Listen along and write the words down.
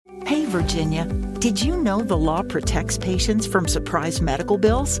Virginia. Did you know the law protects patients from surprise medical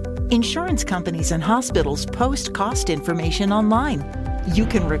bills? Insurance companies and hospitals post cost information online. You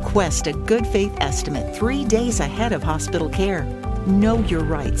can request a good faith estimate 3 days ahead of hospital care. Know your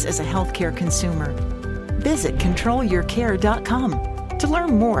rights as a healthcare consumer. Visit controlyourcare.com to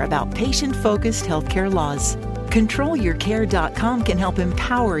learn more about patient-focused healthcare laws. ControlYourCare.com can help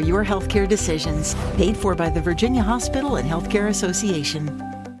empower your healthcare decisions. Paid for by the Virginia Hospital and Healthcare Association.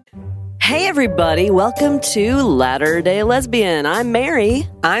 Hey, everybody. Welcome to Latter-day Lesbian. I'm Mary.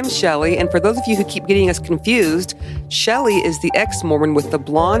 I'm Shelley, and for those of you who keep getting us confused, Shelley is the ex-Mormon with the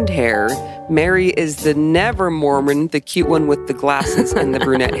blonde hair. Mary is the never-Mormon, the cute one with the glasses and the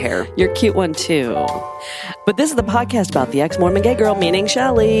brunette hair. You're a cute one, too. But this is the podcast about the ex-Mormon gay girl, meaning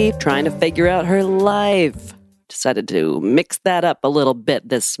Shelley, trying to figure out her life. Decided to mix that up a little bit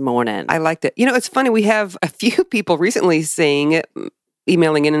this morning. I liked it. You know, it's funny. We have a few people recently saying it,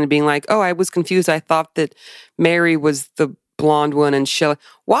 emailing in and being like, oh, I was confused. I thought that Mary was the blonde one and Shelley.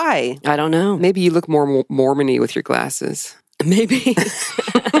 Why? I don't know. Maybe you look more Mormon-y with your glasses. Maybe.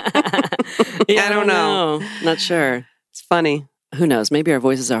 I don't know. Not sure. It's funny. Who knows? Maybe our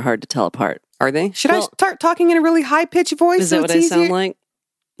voices are hard to tell apart. Are they? Should I start talking in a really high-pitched voice? Is that what I sound like?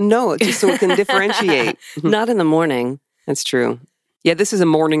 No, it's just so we can differentiate. Not in the morning. That's true. Yeah, this is a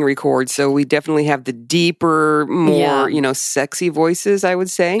morning record, so we definitely have the deeper, more, sexy voices, I would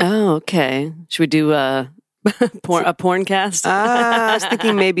say. Oh, okay. Should we do a porn cast? I was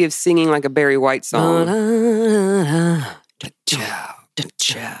thinking maybe of singing like a Barry White song.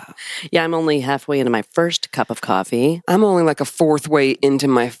 Yeah, I'm only halfway into my first cup of coffee. I'm only like a fourth way into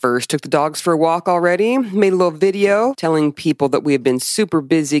my first. Took the dogs for a walk already. Made a little video telling people that we have been super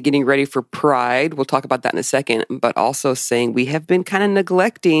busy getting ready for Pride. We'll talk about that in a second. But also saying we have been kind of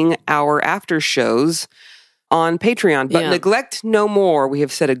neglecting our after shows on Patreon. But neglect no more. We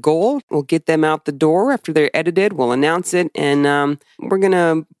have set a goal. We'll get them out the door after they're edited. We'll announce it. And we're going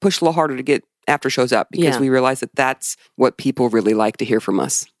to push a little harder to get after shows up because we realize that that's what people really like to hear from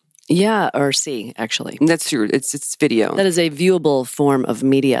us. Yeah, or see, actually. That's true. It's video. That is a viewable form of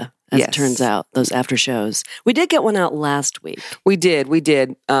media, as it turns out, those after shows. We did get one out last week. We did.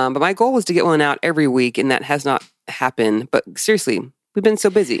 But my goal was to get one out every week, and that has not happened. But seriously, we've been so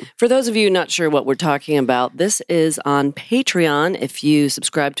busy. For those of you not sure what we're talking about, this is on Patreon. If you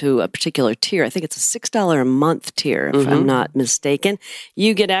subscribe to a particular tier, I think it's a $6 a month tier, if I'm not mistaken,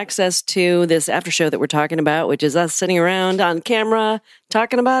 you get access to this after show that we're talking about, which is us sitting around on camera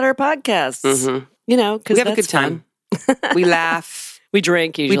talking about our podcasts. You know, because we have a good time. We laugh. We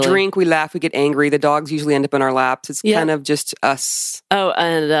drink usually. We drink, we laugh, we get angry. The dogs usually end up in our laps. It's kind of just us. Oh,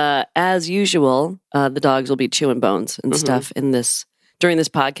 and as usual, the dogs will be chewing bones and stuff during this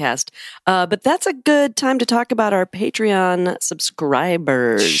podcast. But that's a good time to talk about our Patreon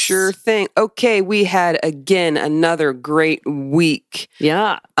subscribers. Sure thing. Okay, we had, again, another great week.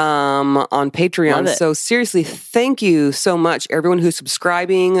 Yeah. On Patreon. Love it. So seriously, thank you so much, everyone who's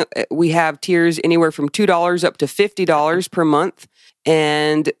subscribing. We have tiers anywhere from $2 up to $50 per month.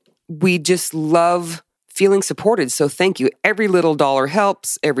 And we just love feeling supported. So thank you. Every little dollar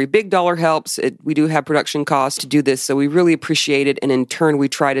helps. Every big dollar helps. We do have production costs to do this. So we really appreciate it. And in turn, we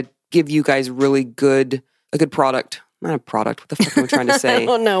try to give you guys a good product. Not a product. What the fuck am I trying to say?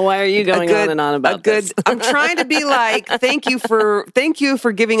 Oh no. Why are you going on and on about this? I'm trying to be like, thank you for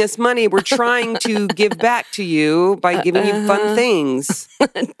giving us money. We're trying to give back to you by giving you fun things.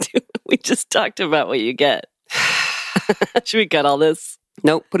 We just talked about what you get. Should we cut all this?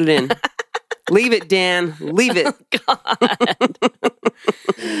 Nope. Put it in. Leave it, Dan. Leave it. Oh, God.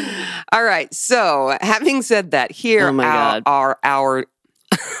 All right. So, having said that, here are our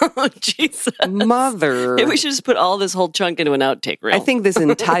oh, Jesus. Mother. Maybe we should just put all this whole chunk into an outtake reel. I think this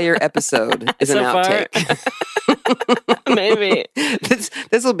entire episode is an outtake. Maybe.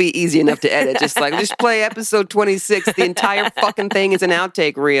 This will be easy enough to edit. Just play episode 26. The entire fucking thing is an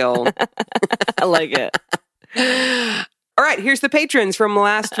outtake reel. I like it. All right, here's the patrons from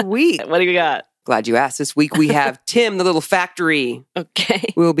last week. What do you got? Glad you asked. This week we have Tim, the Little Factory.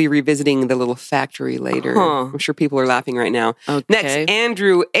 Okay. We'll be revisiting the Little Factory later. I'm sure people are laughing right now. Okay. Next,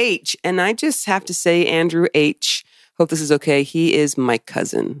 Andrew H. And I just have to say, Andrew H., hope this is okay. He is my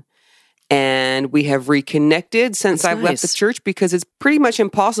cousin. And we have reconnected since I've left the church because it's pretty much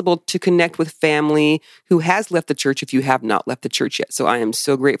impossible to connect with family who has left the church if you have not left the church yet. So I am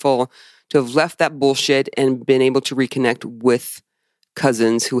so grateful to have left that bullshit and been able to reconnect with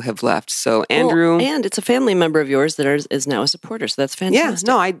cousins who have left. So Andrew, and it's a family member of yours that is now a supporter. So that's fantastic.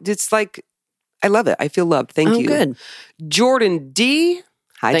 Yeah, no, it's like I love it. I feel loved. Thank you. Good. Jordan D.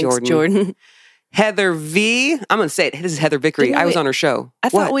 Hi, Thanks, Jordan. Heather V. I'm going to say it. This is Heather Vickery. Didn't I was we- on her show. I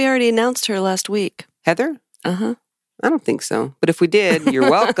thought What? we already announced her last week. Heather? Uh-huh. I don't think so. But if we did, you're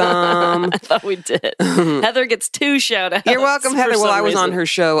welcome. I thought we did. Heather gets 2 shout-outs. You're welcome, for Heather. Well, some I was on reason. her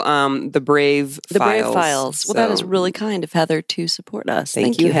show, The Brave The Files. Brave Files. Well, that So, is really kind of Heather to support us.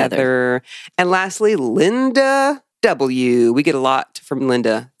 Thank you, Heather. And lastly, Linda W. We get a lot from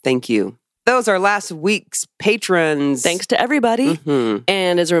Linda. Thank you. Those are last week's patrons. Thanks to everybody. Mhm.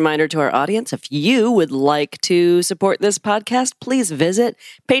 And as a reminder to our audience, if you would like to support this podcast, please visit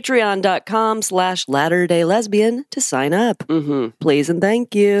patreon.com/LatterdayLesbian to sign up. Mhm. Please and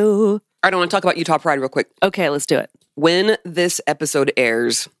thank you. I don't want to talk about Utah Pride real quick. Okay, let's do it. When this episode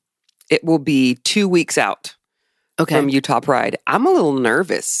airs, it will be 2 weeks out Okay. from Utah Pride. I'm a little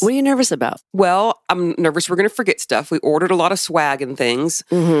nervous. What are you nervous about? Well, I'm nervous we're going to forget stuff. We ordered a lot of swag and things.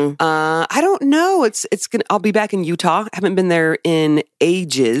 Mm-hmm. I don't know. It's gonna. I'll be back in Utah. I haven't been there in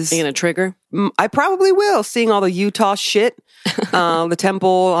ages. Are you going to trigger? I probably will. Seeing all the Utah shit, the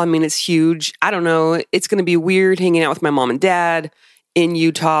temple. I mean, it's huge. I don't know. It's going to be weird hanging out with my mom and dad in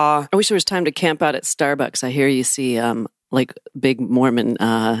Utah. I wish there was time to camp out at Starbucks. I hear you see like big Mormon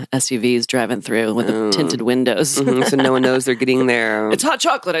SUVs driving through with the tinted windows. Mhm, so no one knows they're getting there. It's hot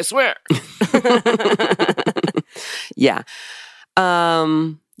chocolate, I swear. Yeah.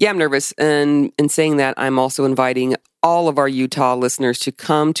 Yeah, I'm nervous. And in saying that, I'm also inviting all of our Utah listeners to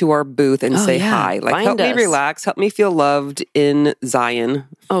come to our booth and Oh, say yeah. hi. Like, Find help me us. relax, help me feel loved in Zion.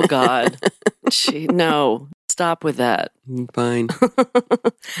 Oh, God. No, stop with that. Fine.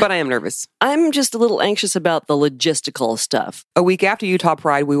 But I am nervous. I'm just a little anxious about the logistical stuff. A week after Utah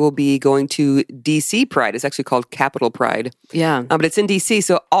Pride, we will be going to DC Pride. It's actually called Capital Pride. Yeah. But it's in DC.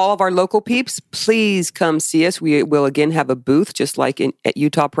 So all of our local peeps, please come see us. We will again have a booth just like at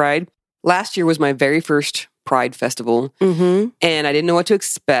Utah Pride. Last year was my very first Pride Festival. Mm-hmm. And I didn't know what to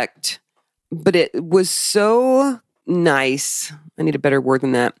expect. But it was so nice. I need a better word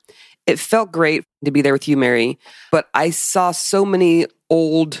than that. It felt great to be there with you, Mary. But I saw so many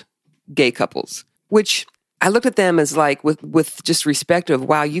old gay couples, which I looked at them as like with just respect of,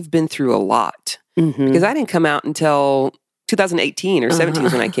 wow, you've been through a lot. Mm-hmm. Because I didn't come out until 2018 or 17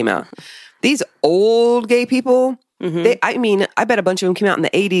 is when I came out. These old gay people, Mm-hmm. I bet a bunch of them came out in the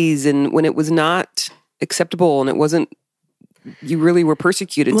 80s and when it was not acceptable and it wasn't, you really were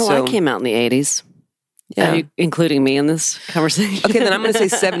persecuted. Well, so I came out in the 80s. yeah. Are you including me in this conversation? Okay, then I'm going to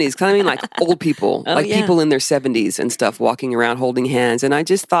say 70s because I mean like old people, Oh, like yeah. people in their 70s and stuff walking around holding hands. And I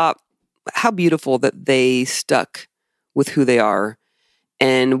just thought how beautiful that they stuck with who they are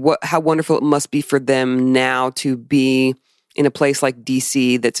and how wonderful it must be for them now to be in a place like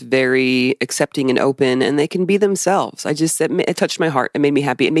DC that's very accepting and open and they can be themselves. It touched my heart. It made me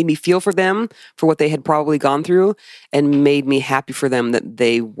happy. It made me feel for them for what they had probably gone through and made me happy for them that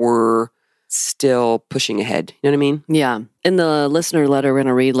they were still pushing ahead. You know what I mean? Yeah. In the listener letter we're going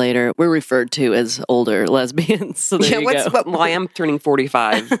to read later, we're referred to as older lesbians. So there you go. Well, I am turning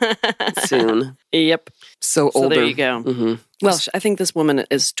 45 soon. Yep. So So older. there you go. Mhm. Well, I think this woman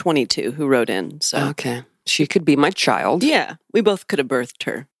is 22 who wrote in. So Okay. She could be my child. yeah, we both could have birthed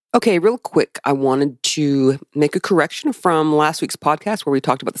her. Okay, real quick, I wanted to make a correction from last week's podcast where we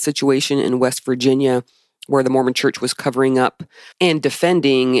talked about the situation in West Virginia where the Mormon Church was covering up and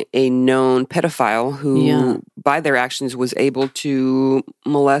defending a known pedophile who, Yeah. by their actions, was able to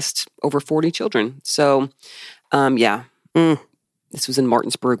molest over 40 children. So, yeah. This was in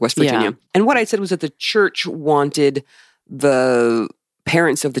Martinsburg, West Virginia. Yeah. And what I said was that the church wanted the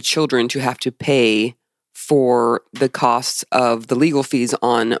parents of the children to have to pay for the costs of the legal fees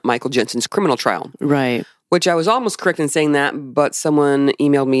on Michael Jensen's criminal trial, Right. which I was almost correct in saying that, but someone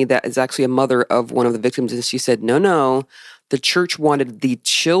emailed me that is actually a mother of one of the victims, and she said, no, the church wanted the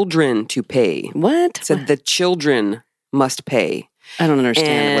children to pay. What? Said the children must pay. I don't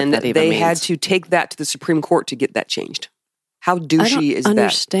understand And what that even they means. had to take that to the Supreme Court to get that changed. How I douchey is don't that?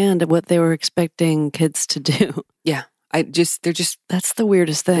 understand what they were expecting kids to do. Yeah, they're just, That's the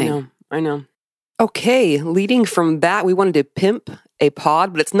weirdest thing. I know. Okay, leading from that, we wanted to pimp a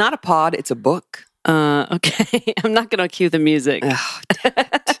pod, but it's not a pod, it's a book. Okay. I'm not going to cue the music. Ugh,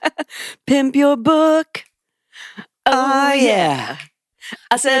 Pimp your book. Oh, yeah.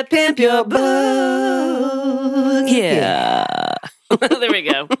 I said pimp your book. Yeah. There we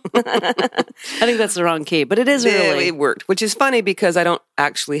go. I think that's the wrong key, but it is early. It worked, which is funny because I don't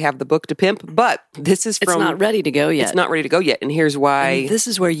actually have the book to pimp, but this is It's from... not ready to go yet. It's not ready to go yet, and here's why... And this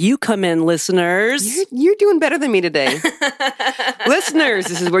is where you come in, listeners. You're doing better than me today. Listeners,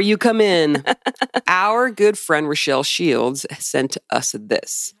 this is where you come in. Our good friend Rochelle Shields sent us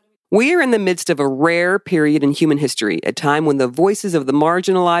this. We are in the midst of a rare period in human history, a time when the voices of the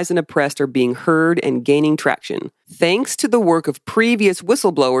marginalized and oppressed are being heard and gaining traction. Thanks to the work of previous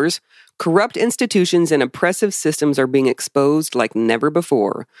whistleblowers, corrupt institutions and oppressive systems are being exposed like never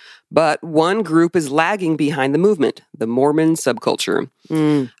before. But one group is lagging behind the movement, the Mormon subculture.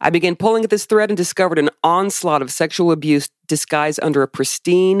 I began pulling at this thread and discovered an onslaught of sexual abuse disguised under a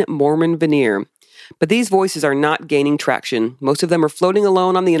pristine Mormon veneer. But these voices are not gaining traction. Most of them are floating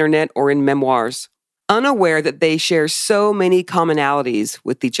alone on the internet or in memoirs, unaware that they share so many commonalities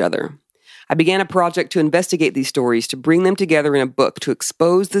with each other. I began a project to investigate these stories, to bring them together in a book, to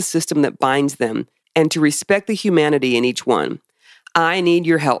expose the system that binds them, and to respect the humanity in each one. I need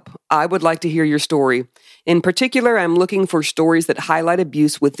your help. I would like to hear your story. In particular, I'm looking for stories that highlight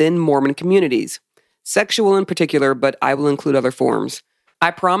abuse within Mormon communities. Sexual in particular, but I will include other forms. I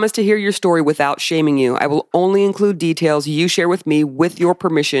promise to hear your story without shaming you. I will only include details you share with me with your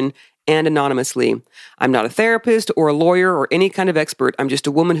permission and anonymously. I'm not a therapist or a lawyer or any kind of expert. I'm just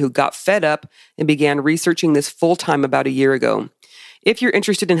a woman who got fed up and began researching this full-time about a year ago. If you're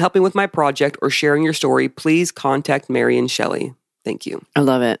interested in helping with my project or sharing your story, please contact Mary and Shelley. Thank you. I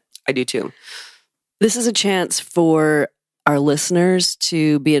love it. I do too. This is a chance for our listeners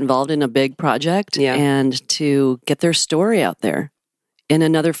to be involved in a big project and to get their story out there in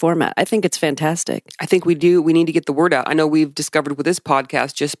another format. I think it's fantastic. I think we need to get the word out. I know we've discovered with this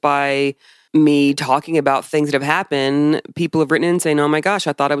podcast, just by me talking about things that have happened, people have written in saying, oh my gosh,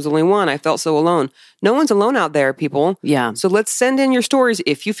 I thought I was the only one. I felt so alone. No one's alone out there, people. Yeah. So let's send in your stories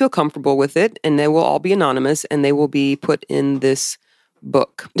if you feel comfortable with it, and they will all be anonymous and they will be put in this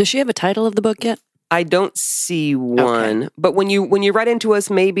book. Does she have a title of the book yet? I don't see one. Okay. But when you write into us,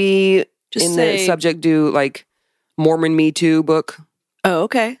 maybe just in the subject do like Mormon Me Too book. Oh,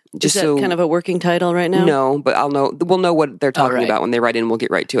 okay. Just is that kind of a working title right now? No, but we'll know what they're talking about when they write in. We'll get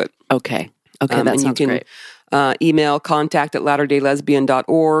right to it. Okay. That sounds great. Email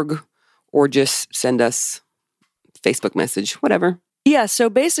contact@latterdaylesbian.org or just send us Facebook message, whatever. Yeah, so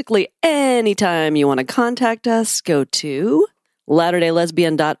basically anytime you want to contact us, go to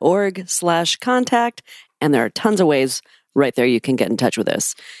latterdaylesbian.org/contact, and there are tons of ways right there you can get in touch with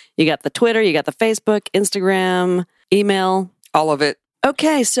us. You got the Twitter, you got the Facebook, Instagram, email. All of it.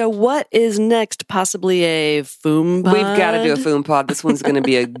 Okay, so what is next? Possibly a Foom pod? We've got to do a Foom pod. This one's going to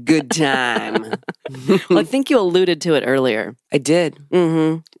be a good time. Well, I think you alluded to it earlier. I did.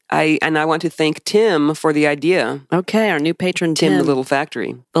 Mm-hmm. I want to thank Tim for the idea. Okay, our new patron, Tim. The Little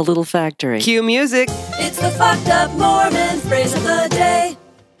Factory. The Little Factory. Cue music. It's the fucked up Mormon phrase of the day.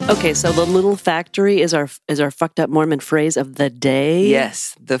 Okay, so the Little Factory is our fucked up Mormon phrase of the day?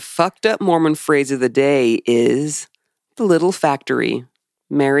 Yes, the fucked up Mormon phrase of the day is the Little Factory.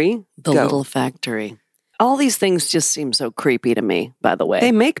 Mary, The Little Factory. All these things just seem so creepy to me, by the way.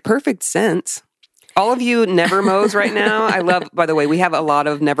 They make perfect sense. All of you Nevermos right now, I love, by the way, we have a lot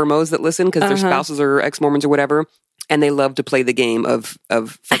of Nevermos that listen because their spouses are ex-Mormons or whatever, and they love to play the game of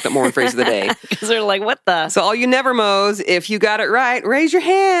fucked up Mormon phrase of the day. Because they're like, what the? So all you Nevermos, if you got it right, raise your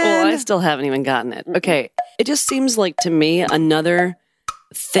hand. Well, I still haven't even gotten it. Okay, it just seems like to me another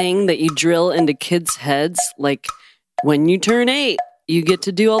thing that you drill into kids' heads, like when you turn 8, you get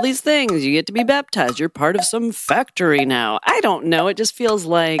to do all these things. You get to be baptized. You're part of some factory now. I don't know. It just feels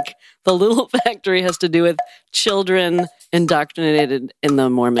like the Little Factory has to do with children indoctrinated in the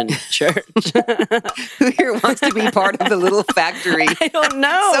Mormon church. Who here wants to be part of the Little Factory? I don't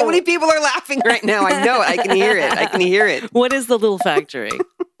know. So many people are laughing right now. I know it. I can hear it. What is the Little Factory?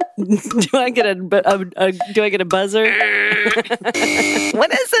 Do I get a buzzer?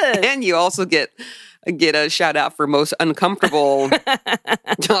 What is it? And you also get a shout out for most uncomfortable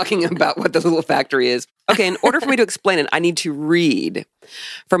talking about what the Little Factory is. Okay, in order for me to explain it, I need to read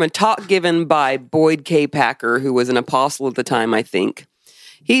from a talk given by Boyd K. Packer, who was an apostle at the time, I think.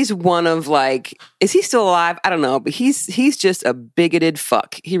 He's one of is he still alive? I don't know, but he's just a bigoted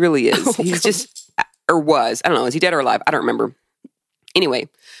fuck. He really is. He's just, or was. I don't know, is he dead or alive? I don't remember. Anyway,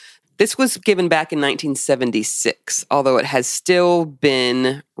 this was given back in 1976, although it has still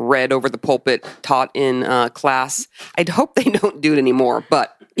been read over the pulpit, taught in class. I'd hope they don't do it anymore,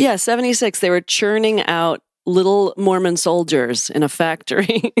 but... Yeah, 76, they were churning out little Mormon soldiers in a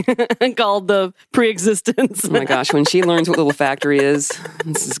factory called the Pre-Existence. Oh my gosh, when she learns what Little Factory is,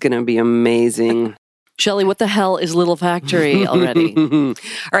 this is going to be amazing. Shelley, what the hell is Little Factory already? All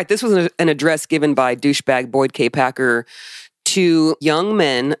right, this was an address given by douchebag Boyd K. Packer to young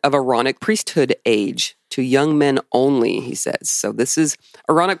men of Aaronic priesthood age, to young men only, he says. So this is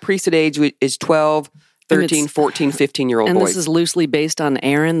Aaronic priesthood age is 12, 13, 14, 15-year-old boys. And this is loosely based on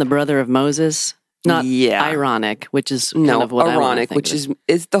Aaron, the brother of Moses. Not ironic, which is kind of what ironic, I which is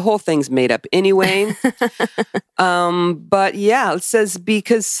the whole thing's made up anyway. But yeah, it says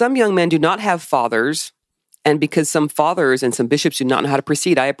because some young men do not have fathers, and because some fathers and some bishops do not know how to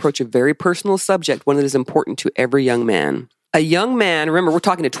proceed, I approach a very personal subject, one that is important to every young man. A young man, remember, we're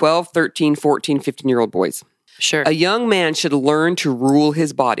talking to 12, 13, 14, 15-year-old boys. Sure. A young man should learn to rule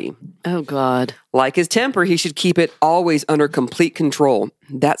his body. Oh, God. Like his temper, he should keep it always under complete control.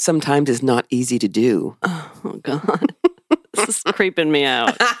 That sometimes is not easy to do. Oh God. This is creeping me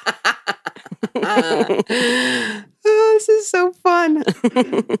out. Oh, this is so fun.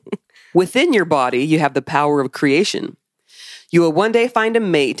 Within your body, you have the power of creation. You will one day find a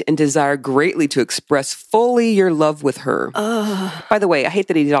mate and desire greatly to express fully your love with her. By the way, I hate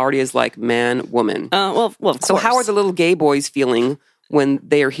that he already is like man, woman. Well, of course. So how are the little gay boys feeling when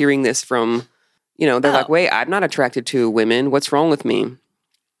they are hearing this from, they're like, wait, I'm not attracted to women. What's wrong with me?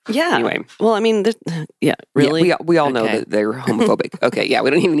 Yeah. Anyway. Well, I mean, really? Yeah, we all know that they're homophobic. Okay, yeah, we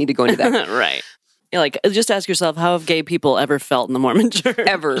don't even need to go into that. Right. Like, just ask yourself, how have gay people ever felt in the Mormon church?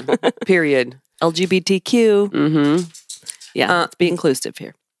 Ever. Period. LGBTQ. Mm-hmm. Yeah, let's be inclusive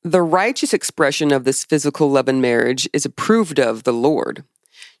here. The righteous expression of this physical love in marriage is approved of the Lord.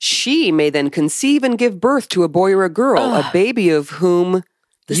 She may then conceive and give birth to a boy or a girl, a baby of whom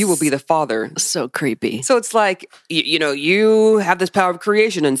you will be the father. So creepy. So it's like, you have this power of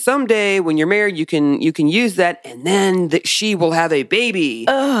creation, and someday when you're married, you can use that, and then she will have a baby.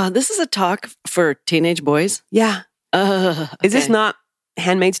 This is a talk for teenage boys? Yeah. Is this not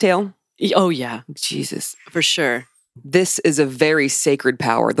Handmaid's Tale? Oh, yeah. Jesus. For sure. This is a very sacred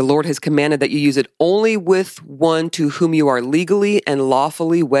power. The Lord has commanded that you use it only with one to whom you are legally and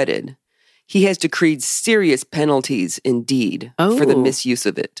lawfully wedded. He has decreed serious penalties indeed for the misuse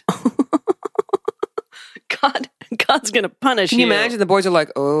of it. God's going to punish you. Can you imagine? The boys are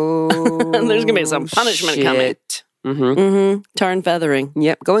like, oh, there's going to be some punishment coming. Tar and feathering.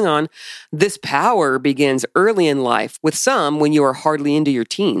 Yep, going on. This power begins early in life, with some when you are hardly into your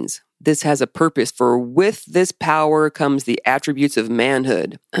teens. This has a purpose, for with this power comes the attributes of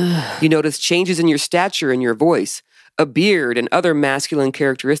manhood. You notice changes in your stature and your voice. A beard and other masculine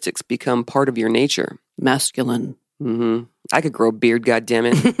characteristics become part of your nature. Masculine. Mm-hmm. I could grow a beard,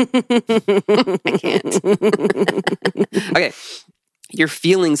 goddammit. I can't. Okay. Your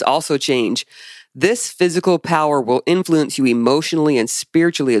feelings also change. This physical power will influence you emotionally and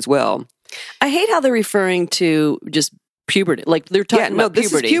spiritually as well. I hate how they're referring to just puberty. Like they're talking about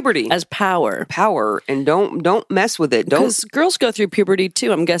this is puberty as power. Power, and don't mess with it. Because girls go through puberty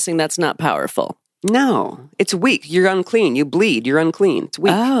too. I'm guessing that's not powerful. No, it's weak. You're unclean. You bleed. You're unclean. It's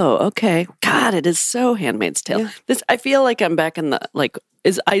weak. Oh, okay. God, it is so Handmaid's Tale. Yeah. I feel like I'm back in the,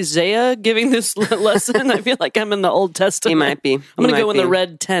 is Isaiah giving this lesson? I feel like I'm in the Old Testament. He might be. I'm going to go in the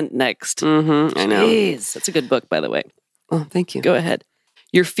red tent next. Mm-hmm, I know. Jeez, that's a good book, by the way. Oh, thank you. Go ahead.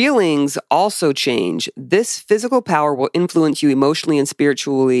 Your feelings also change. This physical power will influence you emotionally and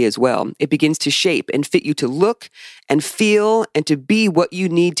spiritually as well. It begins to shape and fit you to look and feel and to be what you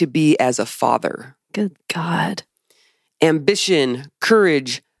need to be as a father. Good God. Ambition,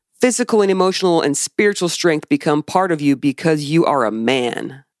 courage, physical and emotional and spiritual strength become part of you because you are a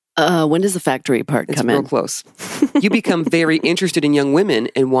man. When does the factory part come in? It's real close. You become very interested in young women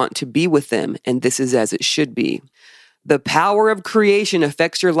and want to be with them, and this is as it should be. The power of creation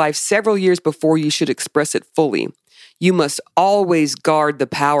affects your life several years before you should express it fully. You must always guard the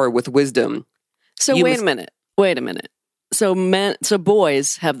power with wisdom. So wait a minute. So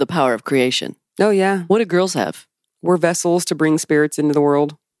boys have the power of creation. Oh, yeah. What do girls have? We're vessels to bring spirits into the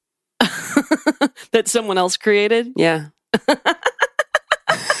world. That someone else created? Yeah.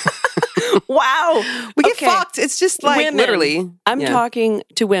 Wow. We get fucked. It's just like women. Literally. I'm talking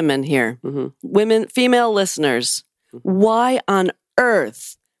to women here. Mm-hmm. Women, female listeners. Why on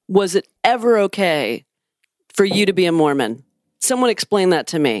earth was it ever okay for you to be a Mormon? Someone explain that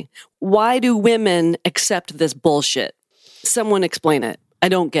to me. Why do women accept this bullshit? Someone explain it. I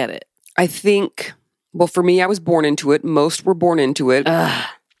don't get it. I think, well, for me, I was born into it. Most were born into it.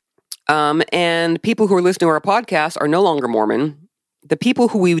 And people who are listening to our podcast are no longer Mormon. The people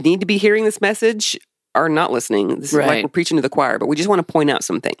who we need to be hearing this message are not listening. This is like we're preaching to the choir, but we just want to point out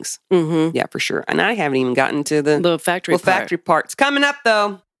some things. Mm-hmm. Yeah, for sure. And I haven't even gotten to the factory parts. Coming up,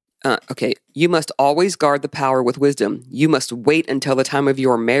 though. Okay, you must always guard the power with wisdom. You must wait until the time of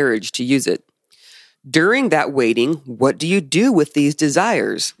your marriage to use it. During that waiting, what do you do with these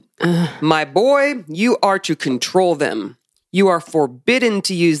desires? My boy, you are to control them. You are forbidden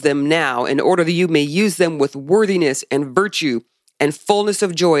to use them now in order that you may use them with worthiness and virtue and fullness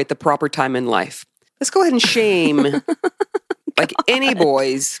of joy at the proper time in life. Let's go ahead and shame, like any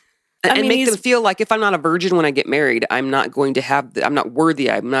boys, And make them feel like if I'm not a virgin when I get married, I'm not going to have, I'm not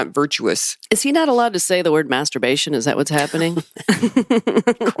worthy, I'm not virtuous. Is he not allowed to say the word masturbation? Is that what's happening?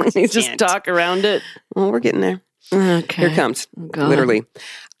 He's just talk around it. Well, we're getting there. Okay. Here it comes. Literally.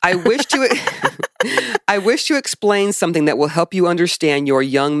 I wish to explain something that will help you understand your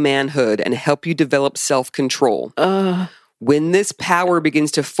young manhood and help you develop self-control. When this power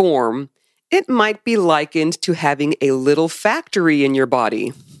begins to form, it might be likened to having a little factory in your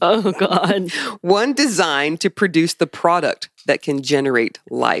body. Oh, God. One designed to produce the product that can generate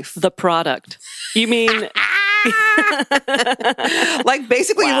life. The product. You mean... Like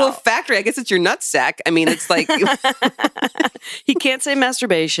basically a little factory. I guess it's your nutsack. I mean, it's like... He can't say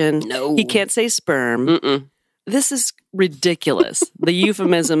masturbation. No. He can't say sperm. Mm-mm. This is ridiculous. The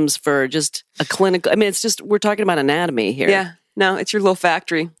euphemisms for just a clinical... I mean, it's just, we're talking about anatomy here. Yeah. No, it's your little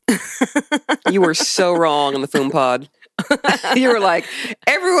factory. You were so wrong on the Foom Pod. You were like,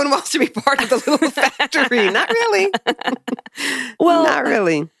 everyone wants to be part of the little factory. Not really. Well, not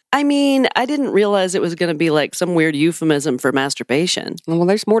really. I mean, I didn't realize it was going to be like some weird euphemism for masturbation. Well,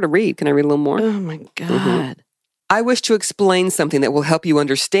 there's more to read. Can I read a little more? Oh, my God. Mm-hmm. I wish to explain something that will help you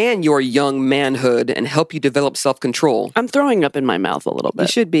understand your young manhood and help you develop self-control. I'm throwing up in my mouth a little bit. You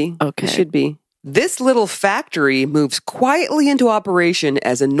should be. Okay. You should be. This little factory moves quietly into operation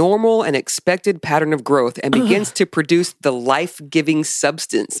as a normal and expected pattern of growth and begins to produce the life-giving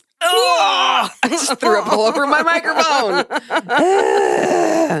substance. I just threw up all over my microphone.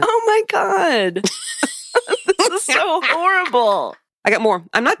 Oh my God. This is so horrible. I got more.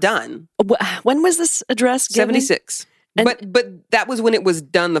 I'm not done. When was this address given? 76. But that was when it was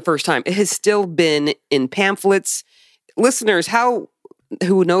done the first time. It has still been in pamphlets. Listeners,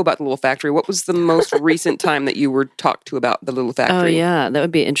 who know about the Little Factory, what was the most recent time that you were talked to about the Little Factory? Oh, yeah. That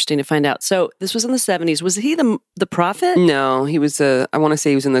would be interesting to find out. So this was in the 70s. Was he the prophet? No, he was, I want to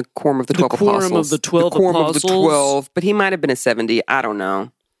say he was in the Quorum of the 12 Apostles. Quorum of the 12 the Quorum Apostles. Of the 12, but he might have been a 70. I don't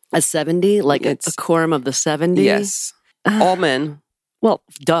know. A 70? Like a quorum of the 70? Yes. All men. Well,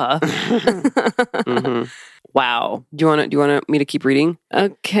 duh. Mm-hmm. Wow. Do you want me to keep reading?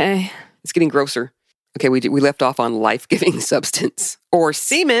 Okay. It's getting grosser. Okay, we left off on life-giving substance. Or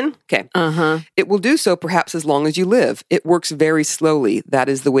semen. Okay. Uh-huh. It will do so perhaps as long as you live. It works very slowly. That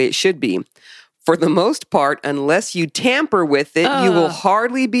is the way it should be. For the most part, unless you tamper with it, you will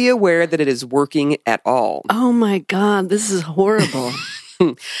hardly be aware that it is working at all. Oh my God, this is horrible.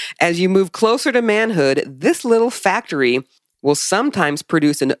 As you move closer to manhood, this little factory will sometimes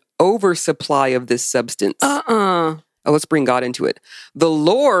produce an oversupply of this substance. Oh, let's bring God into it. The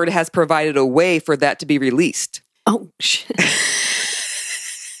Lord has provided a way for that to be released. Oh, shit.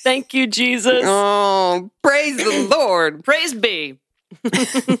 Thank you, Jesus. Oh, praise the Lord. Praise be.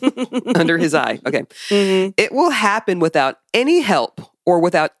 Under his eye. Okay. Mm-hmm. It will happen without any help or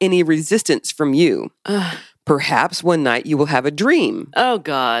without any resistance from you. Perhaps one night you will have a dream. Oh,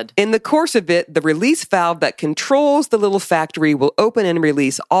 God. In the course of it, the release valve that controls the little factory will open and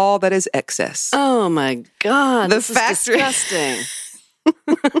release all that is excess. Oh, my God. This is disgusting.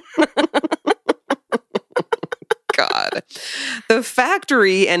 God. The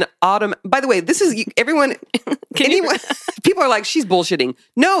factory and by the way, this is everyone, anyone, people are like, she's bullshitting.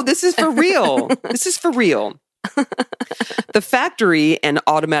 No, this is for real. This is for real. The factory and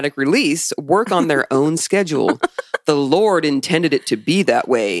automatic release work on their own schedule. The Lord intended it to be that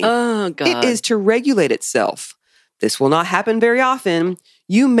way. Oh, God. It is to regulate itself. This will not happen very often.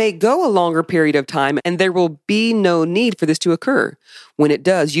 You may go a longer period of time, and there will be no need for this to occur. When it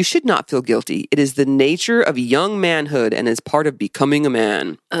does, you should not feel guilty. It is the nature of young manhood and is part of becoming a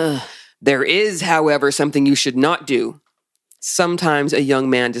man. There is, however, something you should not do. Sometimes a young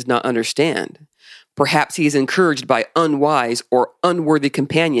man does not understand. Perhaps he is encouraged by unwise or unworthy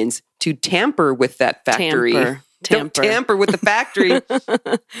companions to tamper with that factory. Don't tamper with the factory.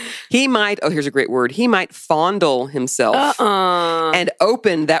 He might, here's a great word, he might fondle himself and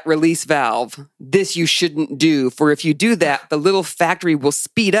open that release valve. This you shouldn't do, for if you do that, the little factory will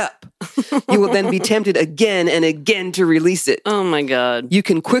speed up. You will then be tempted again and again to release it. Oh, my God. You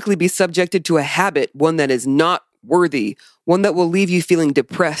can quickly be subjected to a habit, one that is not worthy, one that will leave you feeling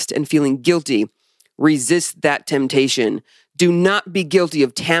depressed and feeling guilty. Resist that temptation. Do not be guilty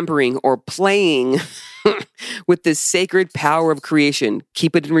of tampering or playing with this sacred power of creation.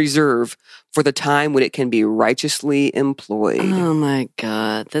 Keep it in reserve for the time when it can be righteously employed. Oh my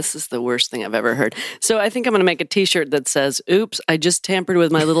God. This is the worst thing I've ever heard. So I think I'm going to make a t-shirt that says, oops, I just tampered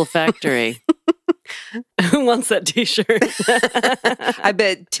with my little factory. Who wants that t-shirt? I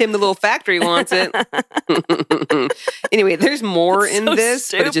bet Tim the Little Factory wants it. Anyway, there's more in so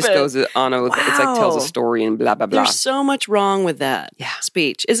this, but it just goes on. It's like tells a story and blah, blah, blah. There's so much wrong with that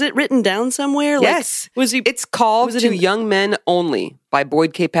speech. Is it written down somewhere? Yes. Was he? It's called To Young Men Only by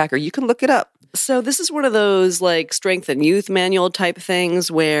Boyd K. Packer. You can look it up. So this is one of those like strength and youth manual type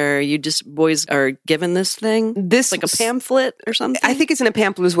things where you just boys are given this thing. This like a pamphlet or something. I think it's in a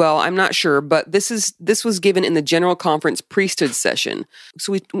pamphlet as well. I'm not sure, but this was given in the General Conference priesthood session.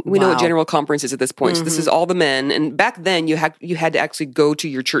 So we know what General Conference is at this point. So this is all the men, and back then you had to actually go to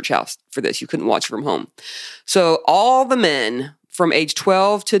your church house for this. You couldn't watch from home. So all the men from age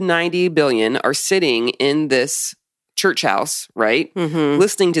 12 to 90 billion are sitting in this church house, right?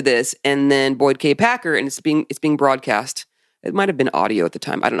 Listening to this, and then Boyd K. Packer, and it's being broadcast. It might have been audio at the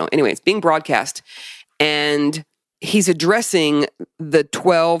time. I don't know. Anyway, it's being broadcast, and he's addressing the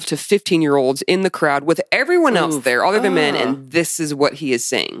 12 to 15-year-olds in the crowd with everyone else there, all the other men, and this is what he is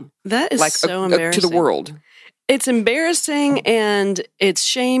saying. That is like so embarrassing. To the world. It's embarrassing, and it's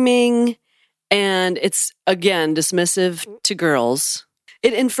shaming, and it's, again, dismissive to girls.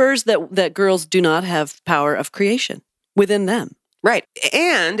 It infers that girls do not have power of creation within them. Right.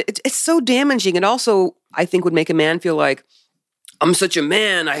 And it's so damaging. It also, I think, would make a man feel like, I'm such a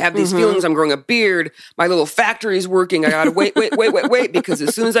man. I have these feelings. I'm growing a beard. My little factory is working. I got to wait, because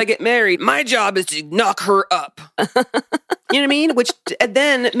as soon as I get married, my job is to knock her up. You know what I mean? Which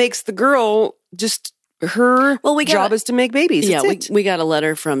then makes the girl just... Her job is to make babies. Yeah, we got a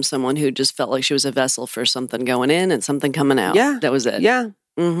letter from someone who just felt like she was a vessel for something going in and something coming out. Yeah. That was it. Yeah.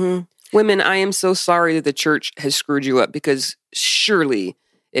 Women, I am so sorry that the church has screwed you up, because surely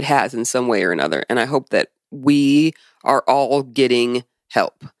it has in some way or another. And I hope that we are all getting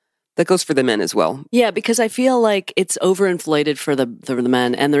help. That goes for the men as well. Yeah, because I feel like it's overinflated for the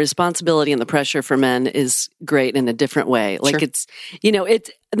men, and the responsibility and the pressure for men is great in a different way. Like it's,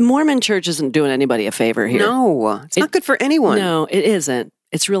 the Mormon church isn't doing anybody a favor here. No, it's not good for anyone. No, it isn't.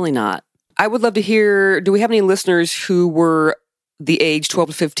 It's really not. I would love to hear, do we have any listeners who were the age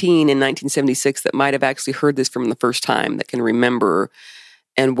 12 to 15 in 1976 that might have actually heard this from the first time, that can remember?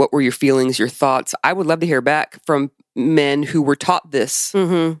 And what were your feelings, your thoughts? I would love to hear back from men who were taught this.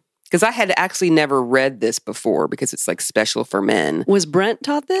 Because I had actually never read this before, because it's like special for men. Was Brent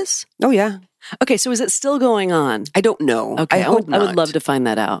taught this? Oh, yeah. Okay, so is it still going on? I don't know. Okay, I hope not. I would love to find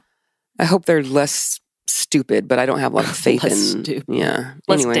that out. I hope they're less stupid, but I don't have a lot of faith less in... Stupid. Yeah.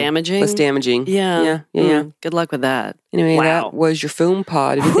 Less damaging? Less damaging. Yeah. Good luck with that. Anyway, that was your foam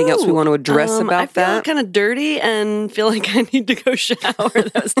pod. Anything else we want to address about that? I feel kind of dirty and feel like I need to go shower.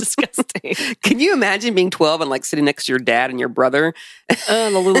 That was disgusting. Can you imagine being 12 and like sitting next to your dad and your brother?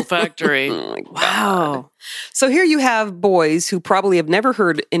 In the little factory. Oh my God. Wow. So here you have boys who probably have never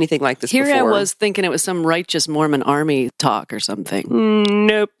heard anything like this before. Here I was thinking it was some righteous Mormon army talk or something.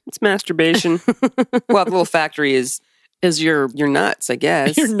 Nope. It's masturbation. Well, the little factory is your nuts, I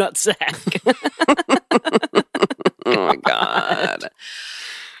guess. Your nutsack. Oh my God.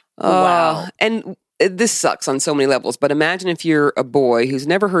 Wow. And this sucks on so many levels, but imagine if you're a boy who's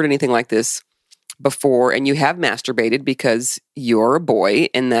never heard anything like this before, and you have masturbated because you're a boy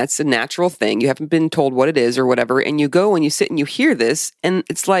and that's a natural thing. You haven't been told what it is or whatever, and you go and you sit and you hear this, and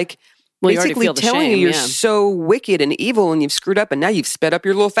it's like, basically telling you you're so wicked and evil and you've screwed up, and now you've sped up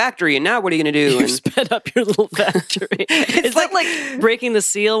your little factory, and now what are you going to do? You've sped up your little factory. Is that like breaking the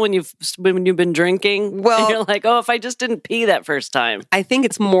seal when you've been drinking? Well, and you're like, oh, if I just didn't pee that first time. I think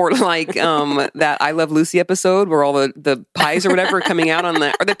it's more like that I Love Lucy episode where all the pies or whatever are coming out on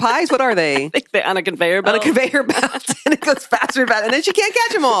the... Are they pies? What are they? I think they're on a conveyor belt. On a conveyor belt. And it goes faster and faster, and then she can't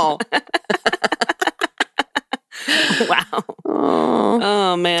catch them all. Wow.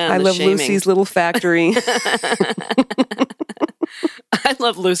 Oh man. I love Lucy's Little Factory. I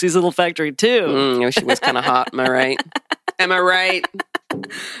love Lucy's Little Factory too. She was kind of hot. Am I right? Am I right?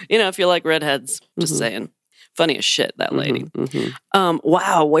 If you like redheads, just saying. Funny as shit, that lady.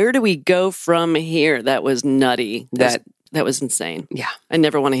 Wow. Where do we go from here? That was nutty. That was insane. Yeah. I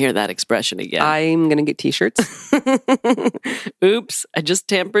never want to hear that expression again. I'm going to get t-shirts. Oops. I just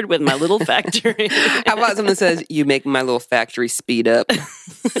tampered with my little factory. How about something that says, you make my little factory speed up?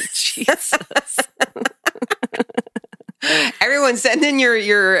 Jesus. Everyone send in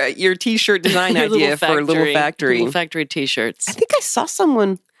your t-shirt design idea for Little Factory. Little Factory t-shirts. I think I saw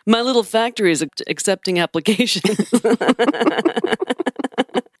someone. My Little Factory is accepting applications. All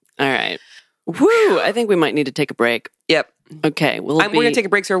right. Woo! I think we might need to take a break. Yep. Okay. We're going to take a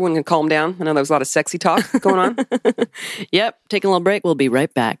break so everyone can calm down. I know there was a lot of sexy talk going on. Yep. Taking a little break. We'll be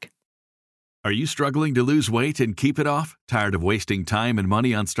right back. Are you struggling to lose weight and keep it off? Tired of wasting time and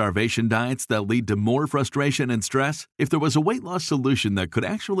money on starvation diets that lead to more frustration and stress? If there was a weight loss solution that could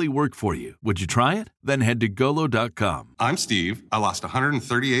actually work for you, would you try it? Then head to Golo.com. I'm Steve. I lost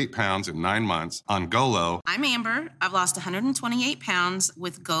 138 pounds in 9 months on Golo. I'm Amber. I've lost 128 pounds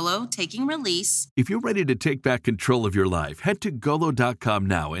with Golo Taking Release. If you're ready to take back control of your life, head to Golo.com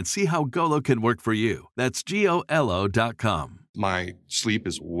now and see how Golo can work for you. That's Golo.com. My sleep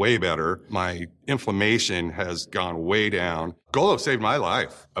is way better. My inflammation has gone way down. Golo saved my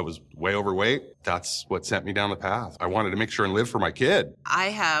life. I was way overweight. That's what sent me down the path. I wanted to make sure and live for my kid. I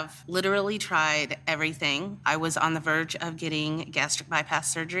have literally tried everything. I was on the verge of getting gastric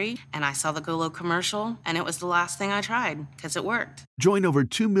bypass surgery, and I saw the Golo commercial, and it was the last thing I tried because it worked. Join over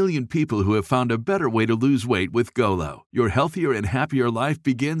 2 million people who have found a better way to lose weight with Golo. Your healthier and happier life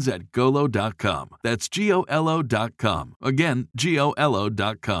begins at Golo.com. That's Golo.com. Again,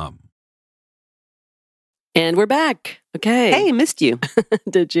 Golo.com. And we're back. Okay. Hey, missed you.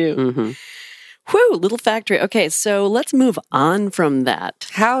 Did you? Mm-hmm. Whew, little factory. Okay, so let's move on from that.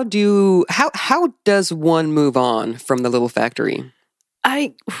 How does one move on from the little factory?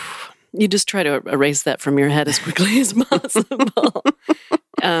 You just try to erase that from your head as quickly as possible.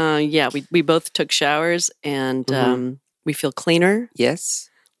 We both took showers and we feel cleaner. Yes.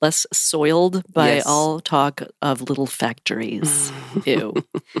 Less soiled by all talk of little factories. Ew.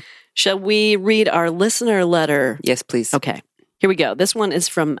 Shall we read our listener letter? Yes, please. Okay, here we go. This one is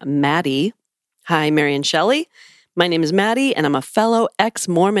from Maddie. Hi, Mary and Shelley. My name is Maddie, and I'm a fellow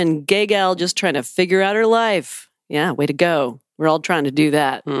ex-Mormon gay gal just trying to figure out her life. Yeah, way to go. We're all trying to do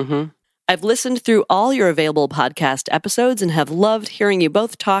that. Mm-hmm. I've listened through all your available podcast episodes and have loved hearing you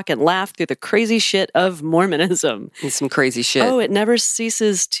both talk and laugh through the crazy shit of Mormonism. It's some crazy shit. Oh, it never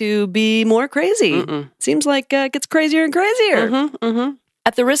ceases to be more crazy. Seems like it gets crazier and crazier. Mm-hmm.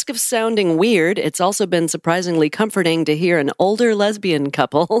 At the risk of sounding weird, it's also been surprisingly comforting to hear an older lesbian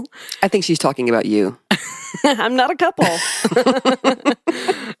couple. I think she's talking about you. I'm not a couple.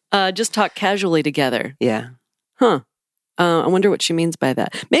 Just talk casually together. Yeah. Huh. I wonder what she means by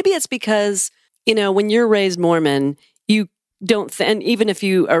that. Maybe it's because, when you're raised Mormon, you don't, and even if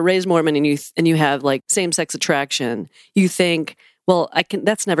you are raised Mormon and you have like same-sex attraction, you think, well,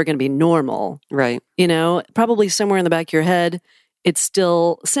 that's never going to be normal. Right. Probably somewhere in the back of your head, it's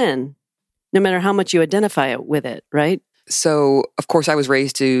still sin, no matter how much you identify with it, right? So, of course, I was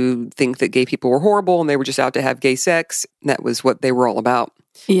raised to think that gay people were horrible and they were just out to have gay sex. That was what they were all about.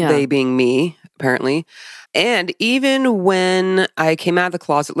 Yeah. They being me, apparently. And even when I came out of the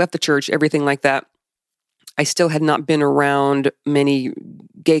closet, left the church, everything like that, I still had not been around many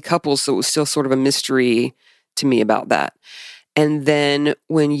gay couples, so it was still sort of a mystery to me about that. And then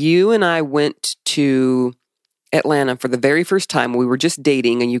when you and I went to Atlanta for the very first time, we were just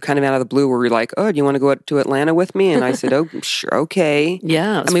dating, and you kind of out of the blue were like, oh, do you want to go to Atlanta with me? And I said, oh, sure, okay.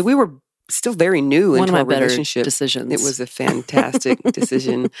 Yeah. I mean, we were still very new into our relationship. Decisions. It was a fantastic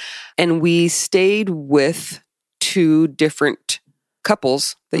decision. And we stayed with 2 different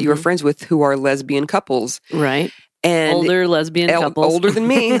couples that you were friends with who are lesbian couples. Right. And older lesbian couples. Older than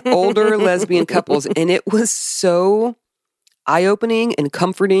me, older lesbian couples. And it was so eye-opening and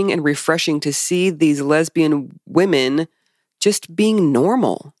comforting and refreshing to see these lesbian women just being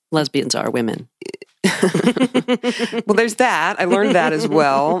normal. Lesbians are women. Well, there's that. I learned that as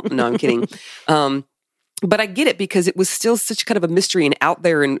well. No, I'm kidding. But I get it because it was still such kind of a mystery and out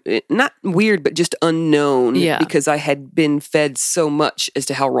there and not weird, but just unknown. Yeah. Because I had been fed so much as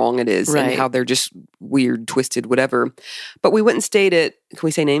to how wrong it is Right. and how they're just weird, twisted, whatever. But we went and stayed at, can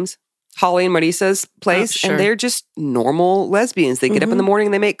we say names? Holly and Marisa's place, sure. and they're just normal lesbians. They get up in the morning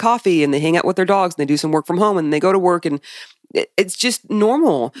and they make coffee and they hang out with their dogs and they do some work from home and they go to work and it's just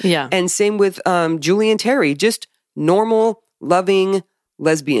normal. Yeah. And same with Julie and Terry, just normal, loving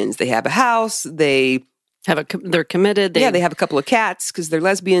lesbians. They have a house. They They're committed. they have a couple of cats because they're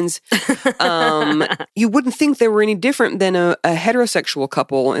lesbians. You wouldn't think they were any different than a heterosexual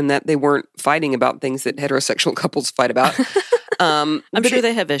couple in that they weren't fighting about things that heterosexual couples fight about. I'm sure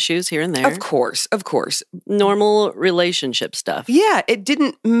they have issues here and there. Of course. Normal relationship stuff. Yeah, it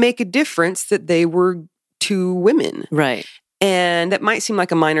didn't make a difference that they were 2 women. Right. And that might seem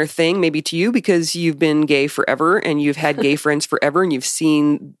like a minor thing maybe to you because you've been gay forever and you've had gay friends forever and you've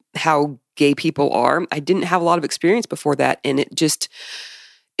seen how gay people are. I didn't have a lot of experience before that, and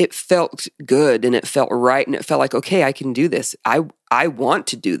it felt good and it felt right and it felt like, okay, I can do this. I want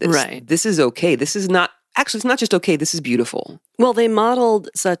to do this. Right. This is okay. This is not, actually, it's not just okay. This is beautiful. Well, they modeled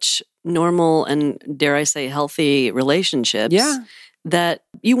such normal and, dare I say, healthy relationships. Yeah. that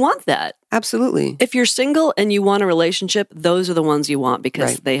you want that. Absolutely. If you're single and you want a relationship, those are the ones you want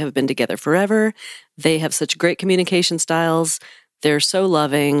because Right. they have been together forever. They have such great communication styles. They're so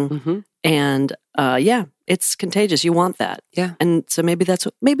loving. Mm-hmm. And it's contagious. You want that. Yeah. And so maybe that's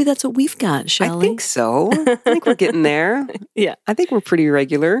what we've got, Shelley. I think so. I think we're getting there. Yeah. I think we're pretty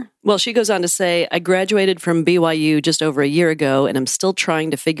regular. Well, she goes on to say, I graduated from BYU just over a year ago, and I'm still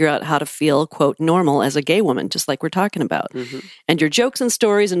trying to figure out how to feel, quote, normal as a gay woman, just like we're talking about. Mm-hmm. And your jokes and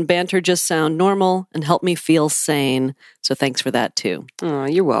stories and banter just sound normal and help me feel sane. So thanks for that, too. Oh,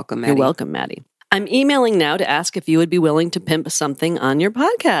 you're welcome, Maddie. You're welcome, Maddie. I'm emailing now to ask if you would be willing to pimp something on your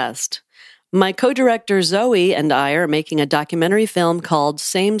podcast. My co-director Zoe and I are making a documentary film called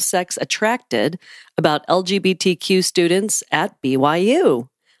Same Sex Attracted about LGBTQ students at BYU.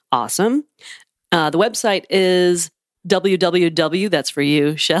 Awesome. The website is www, that's for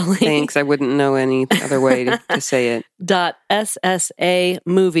you, Shelley. Thanks. I wouldn't know any other way to say it.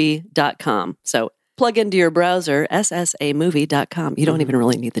 .ssamovie.com. So plug into your browser, ssamovie.com. You don't even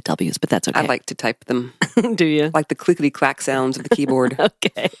really need the W's, but that's okay. I like to type them. Do you? Like the clickety-clack sounds of the keyboard.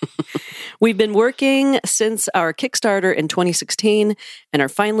 Okay. We've been working since our Kickstarter in 2016 and are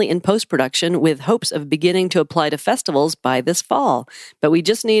finally in post-production with hopes of beginning to apply to festivals by this fall. But we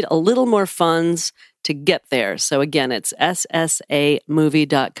just need a little more funds to get there. So again, it's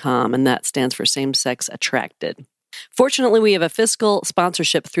ssamovie.com, and that stands for Same Sex Attracted. Fortunately, we have a fiscal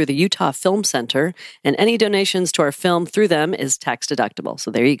sponsorship through the Utah Film Center, and any donations to our film through them is tax deductible.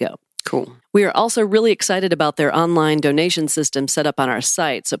 So there you go. Cool. We are also really excited about their online donation system set up on our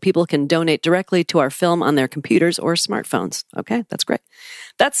site so people can donate directly to our film on their computers or smartphones. Okay, that's great.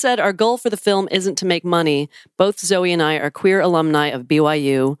 That said, our goal for the film isn't to make money. Both Zoe and I are queer alumni of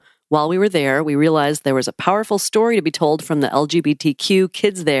BYU. While we were there, we realized there was a powerful story to be told from the LGBTQ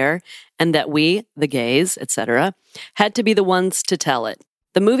kids there, and that we, the gays, etc., had to be the ones to tell it.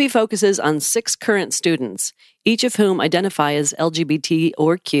 The movie focuses on 6 current students, each of whom identify as LGBT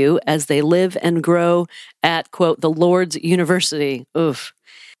or Q as they live and grow at, quote, the Lord's University. Oof.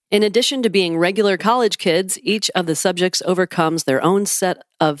 In addition to being regular college kids, each of the subjects overcomes their own set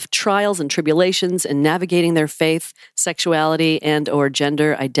of trials and tribulations in navigating their faith, sexuality, and or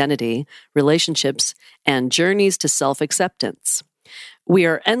gender identity, relationships, and journeys to self-acceptance. We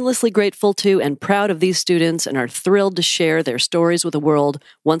are endlessly grateful to and proud of these students and are thrilled to share their stories with the world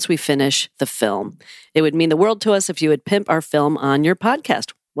once we finish the film. It would mean the world to us if you would pimp our film on your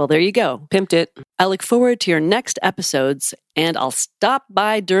podcast. Well, there you go. Pimped it. I look forward to your next episodes, and I'll stop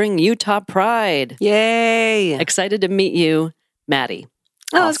by during Utah Pride. Yay. Excited to meet you, Maddie.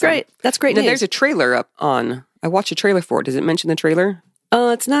 Oh, that's Awesome. great. That's great Then news. there's a trailer up on. I watched a trailer for it. Does it mention the trailer?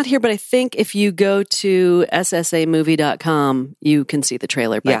 It's not here, but I think if you go to ssamovie.com, you can see the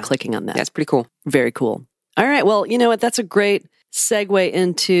trailer by clicking on that. Yeah, it's pretty cool. Very cool. All right. Well, you know what? That's a great segue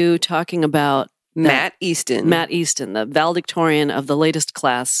into talking about Matt Easton. Matt Easton, the valedictorian of the latest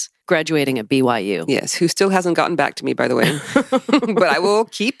class graduating at BYU. Yes, who still hasn't gotten back to me, by the way. But I will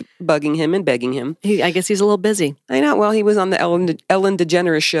keep bugging him and begging him. I guess he's a little busy. I know. Well, he was on the Ellen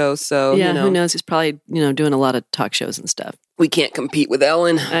DeGeneres show, so, Yeah, you know. who knows? He's probably, doing a lot of talk shows and stuff. We can't compete with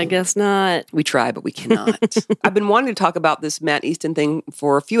Ellen. I guess not. We try, but we cannot. I've been wanting to talk about this Matt Easton thing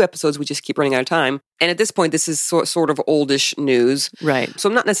for a few episodes. We just keep running out of time. And at this point, this is sort of oldish news. Right. So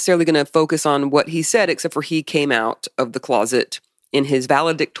I'm not necessarily going to focus on what he said, except for he came out of the closet in his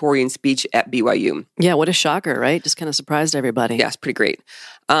valedictorian speech at BYU. Yeah, what a shocker, right? Just kind of surprised everybody. Yeah, it's pretty great.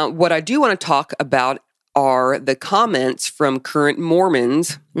 What I do want to talk about are the comments from current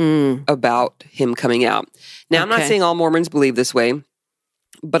Mormons about him coming out. Now, I'm not Okay. saying all Mormons believe this way,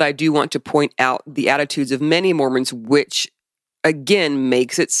 but I do want to point out the attitudes of many Mormons, which, again,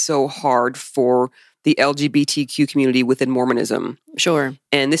 makes it so hard for the LGBTQ community within Mormonism. Sure.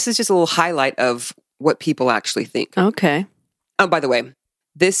 And this is just a little highlight of what people actually think. Okay. Oh, by the way,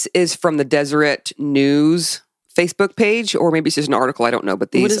 this is from the Deseret News Facebook page, or maybe it's just an article. I don't know,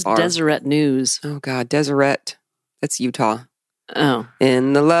 but these What is are... Deseret News? Oh, God, Deseret. That's Utah. Oh.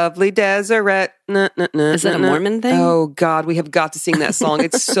 In the lovely Deseret. Is that a Mormon thing? Oh, God, we have got to sing that song.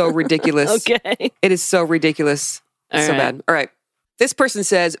 It's so ridiculous. Okay. It is so ridiculous. All So right. bad. All right. This person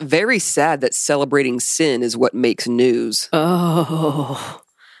says, very sad that celebrating sin is what makes news. Oh.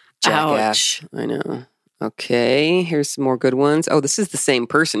 Jackass. Ouch. I know. Okay, here's some more good ones. Oh, this is the same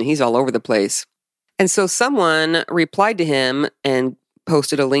person. He's all over the place. And so someone replied to him and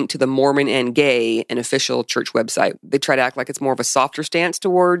posted a link to the Mormon and Gay, an official church website. They try to act like it's more of a softer stance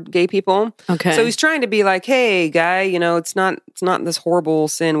toward gay people. Okay. So he's trying to be like, hey, guy, it's not this horrible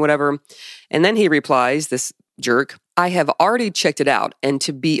sin, whatever. And then he replies, this jerk, I have already checked it out. And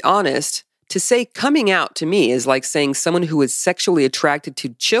to be honest, To say coming out to me is like saying someone who is sexually attracted to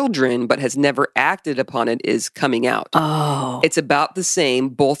children but has never acted upon it is coming out. Oh. It's about the same.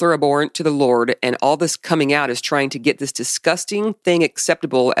 Both are abhorrent to the Lord, and all this coming out is trying to get this disgusting thing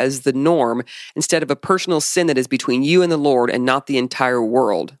acceptable as the norm instead of a personal sin that is between you and the Lord and not the entire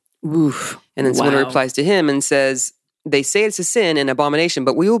world. Oof. And then someone replies to him and says, they say it's a sin and abomination,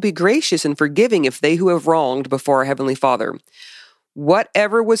 but we will be gracious and forgiving if they who have wronged before our Heavenly Father.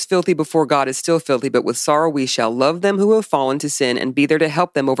 Whatever was filthy before God is still filthy, but with sorrow we shall love them who have fallen to sin and be there to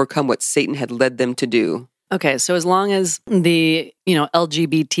help them overcome what Satan had led them to do. Okay, so as long as the,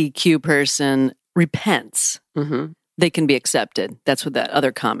 LGBTQ person repents, they can be accepted. That's what that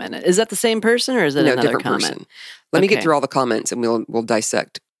other comment is. Is that the same person or is it another different comment? Person. Let me get through all the comments and we'll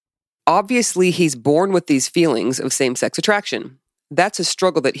dissect. Obviously, he's born with these feelings of same-sex attraction. That's a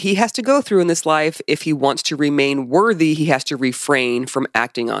struggle that he has to go through in this life. If he wants to remain worthy, he has to refrain from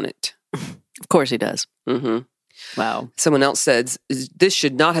acting on it. Of course he does. Mm-hmm. Wow. Someone else says, this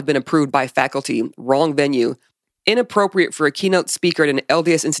should not have been approved by faculty. Wrong venue. Inappropriate for a keynote speaker at an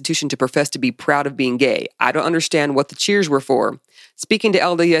LDS institution to profess to be proud of being gay. I don't understand what the cheers were for. Speaking to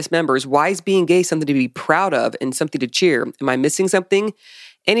LDS members, why is being gay something to be proud of and something to cheer? Am I missing something?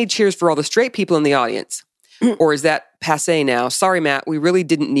 Any cheers for all the straight people in the audience? Or is that passé now? Sorry, Matt, we really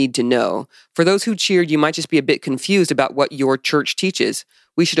didn't need to know. For those who cheered, you might just be a bit confused about what your church teaches.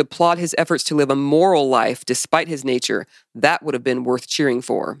 We should applaud his efforts to live a moral life despite his nature. That would have been worth cheering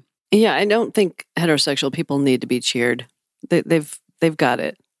for. Yeah, I don't think heterosexual people need to be cheered. They've got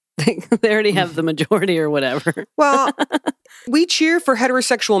it. They already have the majority or whatever. Well, we cheer for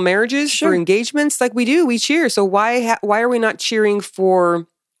heterosexual marriages, for engagements, like we do. We cheer. So why are we not cheering for...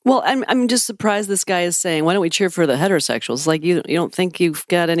 Well, I'm just surprised this guy is saying, why don't we cheer for the heterosexuals? Like, you don't think you've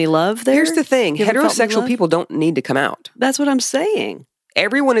got any love there? Here's the thing. Heterosexual people don't need to come out. That's what I'm saying.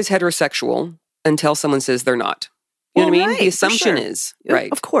 Everyone is heterosexual until someone says they're not. You know what I mean? Right, the assumption is,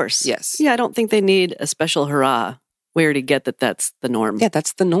 right? Of course. Yes. Yeah, I don't think they need a special hurrah. We already get that that's the norm. Yeah,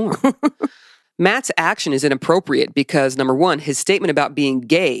 that's the norm. Matt's action is inappropriate because, number one, his statement about being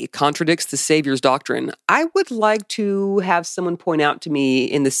gay contradicts the Savior's doctrine. I would like to have someone point out to me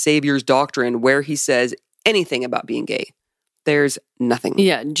in the Savior's doctrine where he says anything about being gay. There's nothing.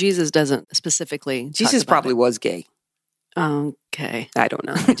 Yeah, Jesus doesn't specifically. Jesus probably was gay. Okay. I don't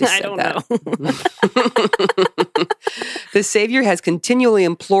know. I just I said don't that. know. The Savior has continually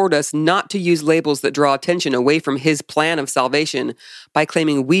implored us not to use labels that draw attention away from his plan of salvation by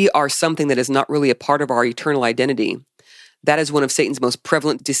claiming we are something that is not really a part of our eternal identity. That is one of Satan's most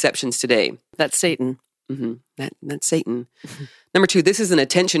prevalent deceptions today. That's Satan. Mm-hmm. That's Satan. Number two, this is an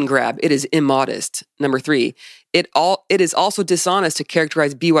attention grab. It is immodest. Number three, it is also dishonest to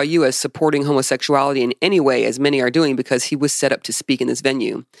characterize BYU as supporting homosexuality in any way, as many are doing, because he was set up to speak in this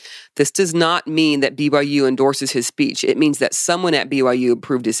venue. This does not mean that BYU endorses his speech. It means that someone at BYU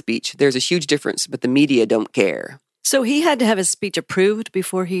approved his speech. There's a huge difference, but the media don't care. So he had to have his speech approved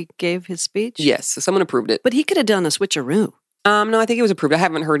before he gave his speech? Yes, so someone approved it. But he could have done a switcheroo. No, I think it was approved. I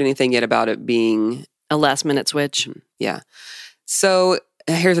haven't heard anything yet about it being... A last-minute switch? Yeah. So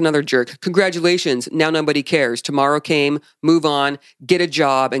here's another jerk. Congratulations. Now nobody cares. Tomorrow came. Move on. Get a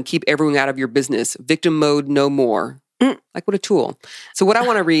job and keep everyone out of your business. Victim mode no more. Like, what a tool. So what I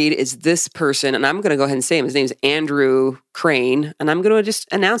want to read is this person, and I'm going to go ahead and say him. His name's Andrew Crane, and I'm going to just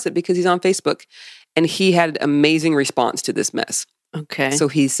announce it because he's on Facebook. And he had an amazing response to this mess. Okay. So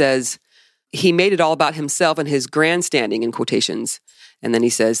he says, he made it all about himself and his grandstanding, in quotations. And then he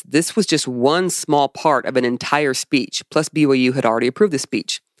says, this was just one small part of an entire speech, plus BYU had already approved the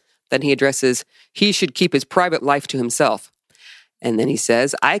speech. Then he addresses, he should keep his private life to himself. And then he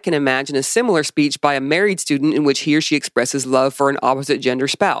says, I can imagine a similar speech by a married student in which he or she expresses love for an opposite gender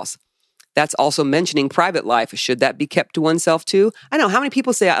spouse. That's also mentioning private life. Should that be kept to oneself too? I know how many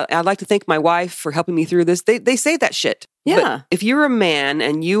people say, I'd like to thank my wife for helping me through this. They say that shit. Yeah. But if you're a man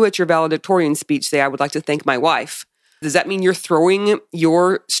and you at your valedictorian speech say, I would like to thank my wife, does that mean you're throwing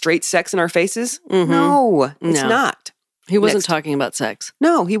your straight sex in our faces? Mm-hmm. No, it's not. He wasn't talking about sex.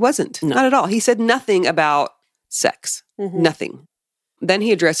 No, he wasn't. No. Not at all. He said nothing about sex. Mm-hmm. Nothing. Then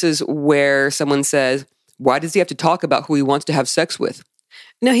he addresses where someone says, why does he have to talk about who he wants to have sex with?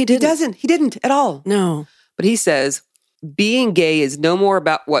 No, he didn't. He doesn't. He didn't at all. No. But he says, being gay is no more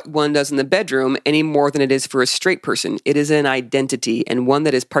about what one does in the bedroom any more than it is for a straight person. It is an identity, and one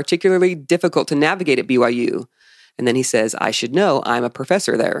that is particularly difficult to navigate at BYU. And then he says, I should know, I'm a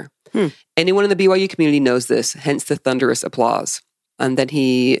professor there. Anyone in the BYU community knows this, hence the thunderous applause. And then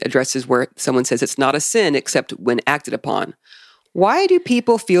he addresses where someone says it's not a sin except when acted upon. Why do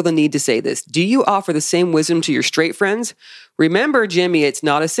people feel the need to say this? Do you offer the same wisdom to your straight friends? Remember, Jimmy, it's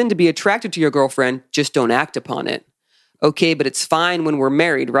not a sin to be attracted to your girlfriend. Just don't act upon it. Okay, but it's fine when we're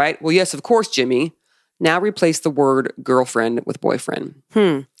married, right? Well, yes, of course, Jimmy. Now replace the word girlfriend with boyfriend.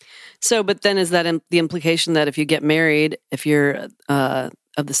 So, but then is that the implication that if you get married, if you're of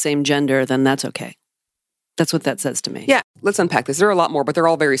the same gender, then that's okay? That's what that says to me. Yeah, let's unpack this. There are a lot more, but they're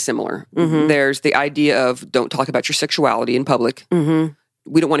all very similar. There's the idea of don't talk about your sexuality in public.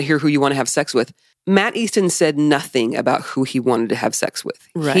 We don't want to hear who you want to have sex with. Matt Easton said nothing about who he wanted to have sex with.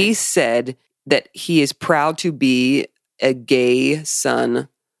 Right. He said that he is proud to be a gay son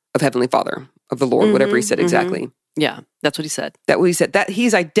of Heavenly Father, of the Lord, whatever he said exactly. Yeah, that's what he said. That's what he said. That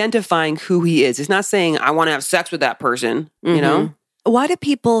he's identifying who he is. He's not saying, I want to have sex with that person, you know? Why do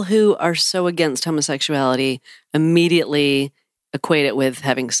people who are so against homosexuality immediately equate it with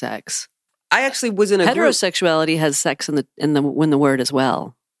having sex? I actually was in a group. Heterosexuality has sex in the word as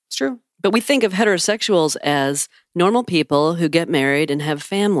well. It's true. But we think of heterosexuals as normal people who get married and have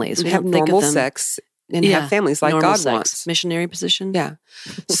families. We We have don't think of normal them- sex and have families like normal God sex. wants. Missionary position? Yeah.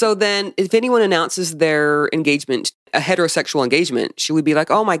 So then if anyone announces their engagement, a heterosexual engagement, she would be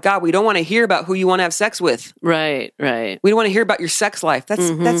like, oh my God, we don't want to hear about who you want to have sex with. Right. We don't want to hear about your sex life.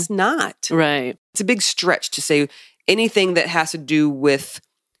 That's not. Right. It's a big stretch to say anything that has to do with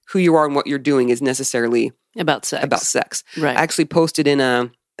who you are and what you're doing is necessarily About sex. Right. I actually posted in a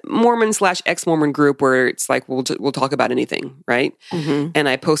Mormon/ex-Mormon group where it's like, we'll talk about anything, right? And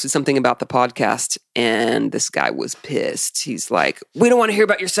I posted something about the podcast and this guy was pissed. He's like, we don't want to hear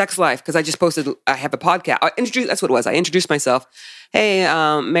about your sex life because I just posted, I have a podcast. That's what it was. I introduced myself. Hey,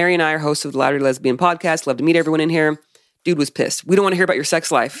 Mary and I are hosts of the Louder Lesbian podcast. Love to meet everyone in here. Dude was pissed. We don't want to hear about your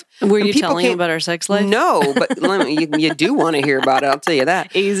sex life. Were you telling him about our sex life? No, but you do want to hear about it. I'll tell you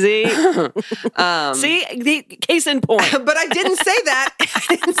that. Easy. See, case in point. But I didn't say that.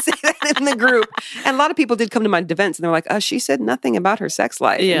 I didn't say that in the group. And a lot of people did come to my defense and they're like, she said nothing about her sex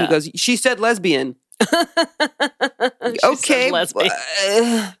life. Yeah. And he goes, she said lesbian. Okay.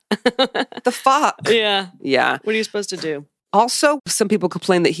 The fuck? Yeah. Yeah. What are you supposed to do? Also, some people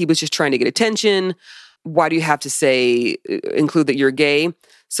complain that he was just trying to get attention. Why do you have to include that you're gay?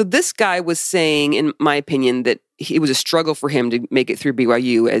 So this guy was saying, in my opinion, that it was a struggle for him to make it through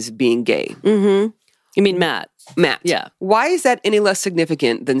BYU as being gay. You mean Matt? Matt. Yeah. Why is that any less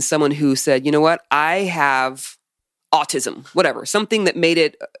significant than someone who said, you know what, I have autism, whatever, something that made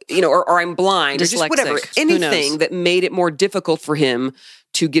it, or I'm blind, Dyslexic. or just whatever, Who knows? anything that made it more difficult for him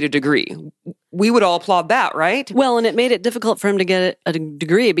to get a degree. We would all applaud that, right? Well, and it made it difficult for him to get a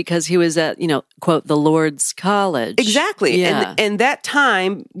degree because he was at, quote, the Lord's College. Exactly. Yeah. And that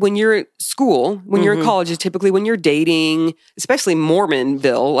time when you're at school, when you're in college, is typically when you're dating, especially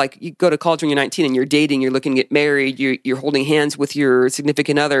Mormonville, like you go to college when you're 19 and you're dating, you're looking to get married, you're holding hands with your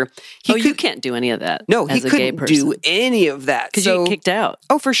significant other. You can't do any of that. No, he as a gay couldn't person. do any of that. Because you get kicked out.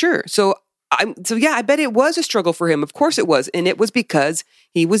 Oh, for sure. So I bet it was a struggle for him. Of course it was. And it was because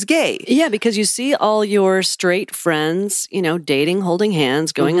he was gay. Yeah, because you see all your straight friends, dating, holding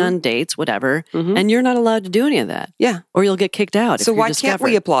hands, going on dates, whatever, and you're not allowed to do any of that. Yeah. Or you'll get kicked out. So if why you're can't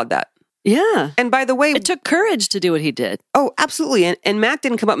we applaud that? Yeah. And by the way, it took courage to do what he did. Oh, absolutely. And Matt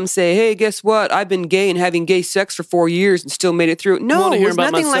didn't come up and say, hey, guess what? I've been gay and having gay sex for 4 years and still made it through. No, it was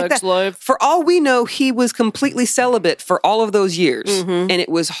nothing like that. Life? For all we know, he was completely celibate for all of those years. And it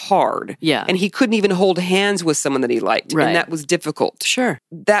was hard. Yeah. And he couldn't even hold hands with someone that he liked. Right. And that was difficult. Sure.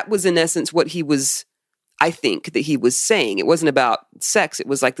 That was in essence what he was, I think, that he was saying. It wasn't about sex. It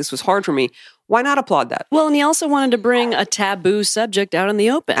was like, this was hard for me. Why not applaud that? Well, and he also wanted to bring a taboo subject out in the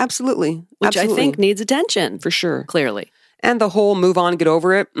open. Absolutely. Which I think needs attention. For sure. Clearly. And the whole move on, get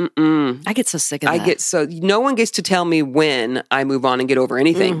over it. I get so sick of that. No one gets to tell me when I move on and get over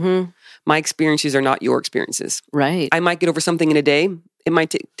anything. My experiences are not your experiences. Right. I might get over something in a day. It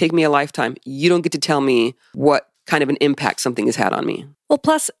might take me a lifetime. You don't get to tell me what kind of an impact something has had on me. Well,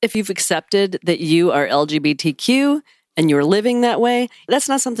 plus, if you've accepted that you are LGBTQ and you're living that way, that's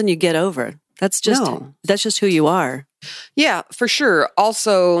not something you get over. That's just who you are. Yeah, for sure.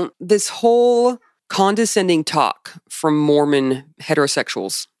 Also, this whole condescending talk from Mormon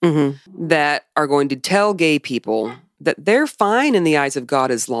heterosexuals that are going to tell gay people that they're fine in the eyes of God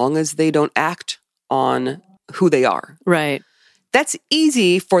as long as they don't act on who they are. Right. That's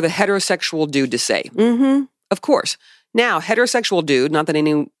easy for the heterosexual dude to say. Of course. Now, heterosexual dude, not that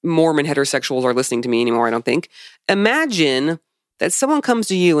any Mormon heterosexuals are listening to me anymore, I don't think. Imagine that someone comes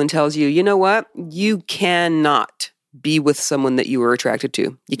to you and tells you, you know what? You cannot be with someone that you were attracted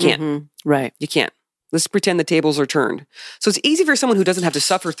to. You can't. Right. You can't. Let's pretend the tables are turned. So it's easy for someone who doesn't have to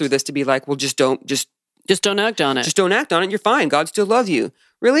suffer through this to be like, well, just Just don't act on it. Just don't act on it. You're fine. God still loves you.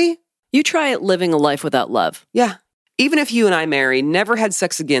 Really? You try living a life without love. Yeah. Even if you and I marry, never had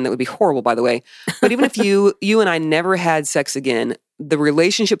sex again, that would be horrible, by the way. But even if you and I never had sex again, the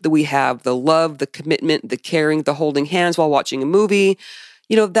relationship that we have, the love, the commitment, the caring, the holding hands while watching a movie,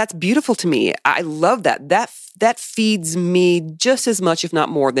 that's beautiful to me. I love that. That feeds me just as much, if not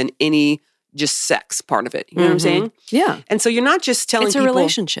more, than any just sex part of it. You know what I'm saying? Yeah. And so you're not just telling people... It's a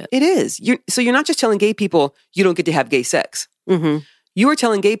relationship. It is. So you're not just telling gay people, you don't get to have gay sex. Mm-hmm. You are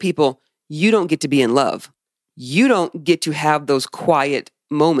telling gay people, you don't get to be in love. You don't get to have those quiet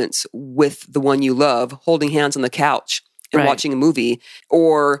moments with the one you love, holding hands on the couch and watching a movie,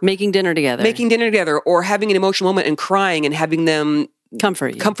 or making dinner together, or having an emotional moment and crying and having them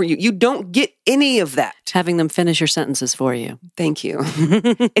comfort you. You don't get any of that. Having them finish your sentences for you. Thank you.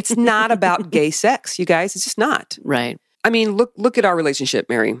 It's not about gay sex, you guys. It's just not. Right. I mean, look at our relationship,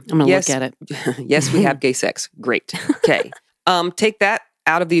 Mary. I'm going to look at it. Yes, we have gay sex. Great. Okay. Take that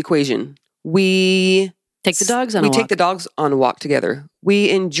out of the equation. We take the dogs on a walk. We take the dogs on a walk together. We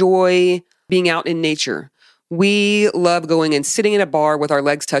enjoy being out in nature. We love going and sitting in a bar with our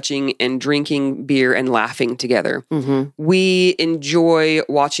legs touching and drinking beer and laughing together. Mm-hmm. We enjoy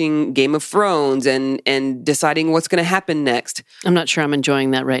watching Game of Thrones and deciding what's going to happen next. I'm not sure I'm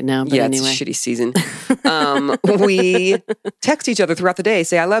enjoying that right now, but anyway. It's a shitty season. We text each other throughout the day,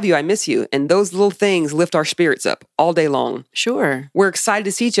 say, I love you, I miss you. And those little things lift our spirits up all day long. Sure. We're excited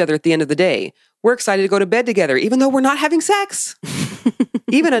to see each other at the end of the day. We're excited to go to bed together, even though we're not having sex.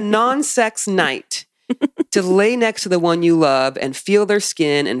 Even a non-sex night. To lay next to the one you love and feel their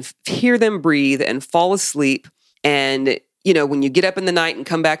skin and hear them breathe and fall asleep. And, when you get up in the night and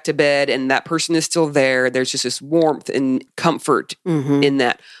come back to bed and that person is still there, there's just this warmth and comfort in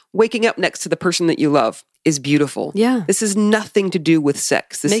that. Waking up next to the person that you love is beautiful. Yeah. This has nothing to do with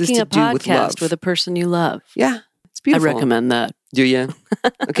sex. This Making is to do with love. Making a podcast with a person you love. Yeah. It's beautiful. I recommend that. Do you?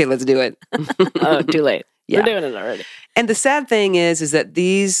 Okay, let's do it. Oh, too late. Yeah. We're doing it already. And the sad thing is that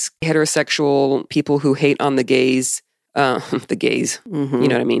these heterosexual people who hate on the gays, you know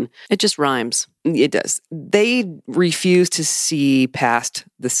what I mean? It just rhymes. It does. They refuse to see past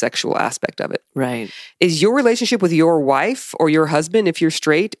the sexual aspect of it. Right. Is your relationship with your wife or your husband, if you're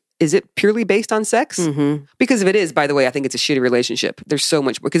straight, is it purely based on sex? Mm-hmm. Because if it is, by the way, I think it's a shitty relationship. There's so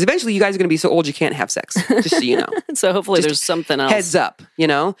much, because eventually you guys are going to be so old you can't have sex, just so you know. So hopefully Just there's something else. Heads up,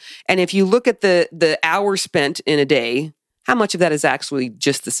 And if you look at the hours spent in a day, how much of that is actually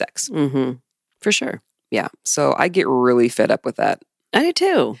just the sex? Mm-hmm. For sure. Yeah. So I get really fed up with that. I do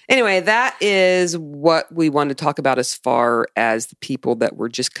too. Anyway, that is what we wanted to talk about as far as the people that were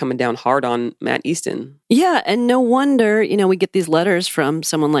just coming down hard on Matt Easton. Yeah. And no wonder, we get these letters from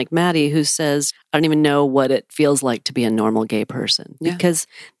someone like Maddie who says, I don't even know what it feels like to be a normal gay person. Yeah. Because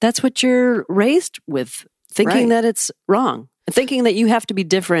that's what you're raised with, thinking that it's wrong. Thinking that you have to be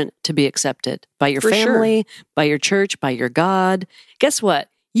different to be accepted by your family, by your church, by your God. Guess what?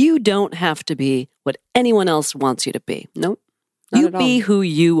 You don't have to be what anyone else wants you to be. Nope. You be who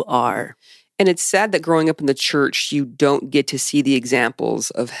you are. And it's sad that growing up in the church, you don't get to see the examples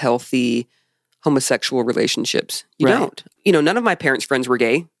of healthy homosexual relationships. You don't. None of my parents' friends were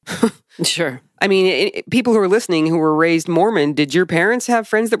gay. Sure. I mean, people who are listening who were raised Mormon, did your parents have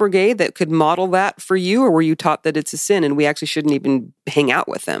friends that were gay that could model that for you? Or were you taught that it's a sin and we actually shouldn't even hang out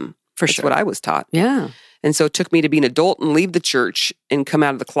with them? That's what I was taught. Yeah. And so it took me to be an adult and leave the church and come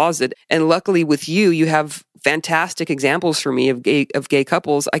out of the closet. And luckily with you have fantastic examples for me of gay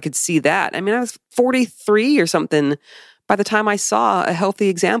couples. I could see that. I mean, I was 43 or something by the time I saw a healthy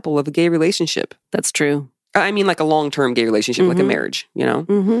example of a gay relationship. That's true. I mean, like a long-term gay relationship, like a marriage,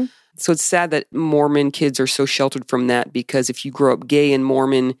 Mm-hmm. So it's sad that Mormon kids are so sheltered from that, because if you grow up gay and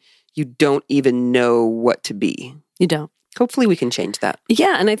Mormon, you don't even know what to be. You don't. Hopefully we can change that.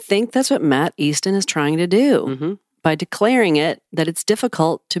 Yeah, and I think that's what Matt Easton is trying to do by declaring it, that it's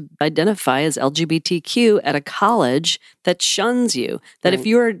difficult to identify as LGBTQ at a college that shuns you. That if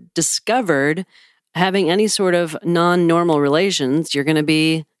you're discovered having any sort of non-normal relations, you're going to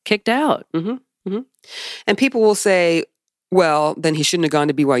be kicked out. Mm-hmm. Mm-hmm. And people will say, well, then he shouldn't have gone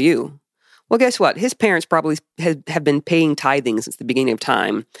to BYU. Well, guess what? His parents probably have been paying tithing since the beginning of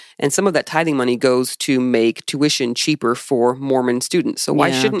time. And some of that tithing money goes to make tuition cheaper for Mormon students. So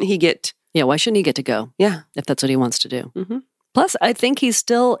why shouldn't he get... Yeah, why shouldn't he get to go? Yeah. If that's what he wants to do. Mm-hmm. Plus, I think he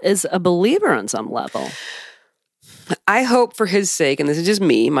still is a believer on some level. I hope for his sake, and this is just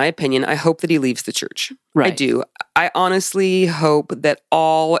me, my opinion, I hope that he leaves the church. Right. I do. I honestly hope that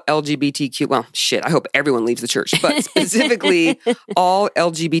all LGBTQ, well, shit, I hope everyone leaves the church, but specifically all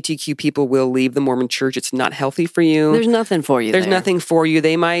LGBTQ people will leave the Mormon church. It's not healthy for you. There's nothing for you There's there. nothing for you.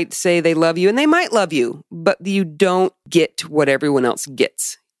 They might say they love you, and they might love you, but you don't get what everyone else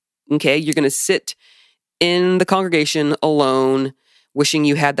gets. Okay? You're going to sit in the congregation alone, wishing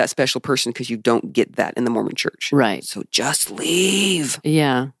you had that special person because you don't get that in the Mormon church. Right. So just leave.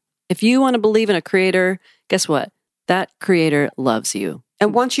 Yeah. If you want to believe in a creator, guess what? That creator loves you.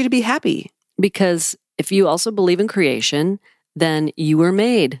 And wants you to be happy. Because if you also believe in creation, then you were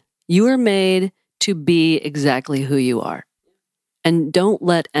made. You were made to be exactly who you are. And don't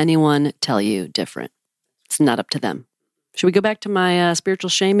let anyone tell you different. It's not up to them. Should we go back to my spiritual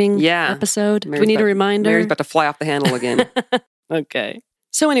shaming episode? Do we need a reminder? Mary's about to fly off the handle again. Okay.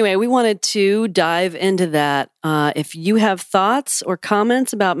 So anyway, we wanted to dive into that. If you have thoughts or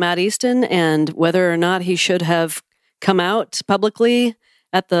comments about Matt Easton and whether or not he should have come out publicly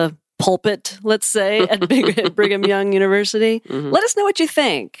at the pulpit, let's say, at Brigham Young University, let us know what you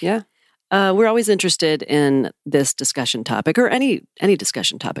think. Yeah. We're always interested in this discussion topic, or any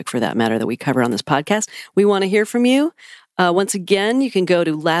discussion topic for that matter that we cover on this podcast. We want to hear from you. Once again, you can go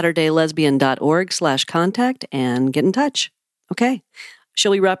to latterdaylesbian.org/contact and get in touch. Okay.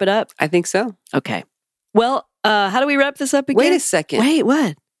 Shall we wrap it up? I think so. Okay. Well, how do we wrap this up again? Wait a second. Wait,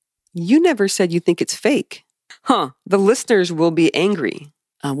 what? You never said you think it's fake. Huh. The listeners will be angry.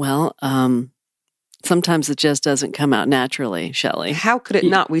 Sometimes it just doesn't come out naturally, Shelley. How could it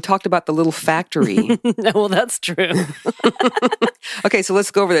not? We talked about the little factory. Well, that's true. Okay, so let's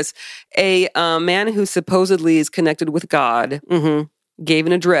go over this. A man who supposedly is connected with God gave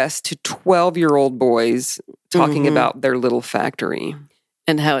an address to 12-year-old boys talking about their little factory.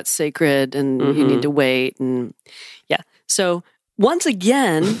 And how it's sacred and you need to wait. And yeah. So once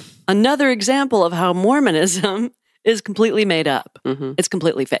again, another example of how Mormonism is completely made up. It's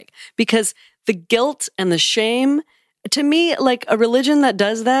completely fake. Because the guilt and the shame, to me, like a religion that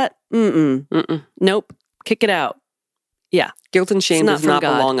does that, nope, kick it out. Yeah. Guilt and shame does not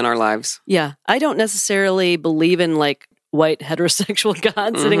belong in our lives. Yeah. I don't necessarily believe in like white heterosexual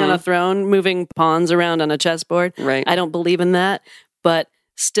God sitting on a throne, moving pawns around on a chessboard. Right. I don't believe in that. But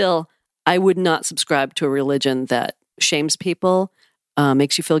still, I would not subscribe to a religion that shames people,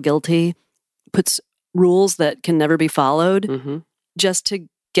 makes you feel guilty, puts rules that can never be followed just to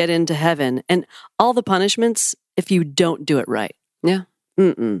get into heaven. And all the punishments if you don't do it right. Yeah.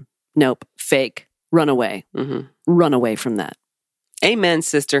 Nope. Fake. Run away. Run away from that. Amen,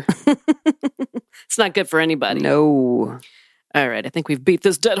 sister. It's not good for anybody. No. All right. I think we've beat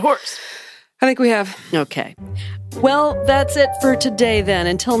this dead horse. I think we have. Okay. Well, that's it for today then.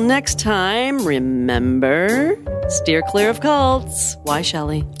 Until next time, remember, steer clear of cults. Why,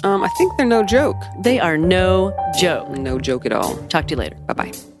 Shelley? I think they're no joke. They are no joke. No joke at all. Talk to you later.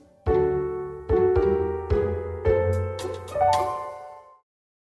 Bye-bye.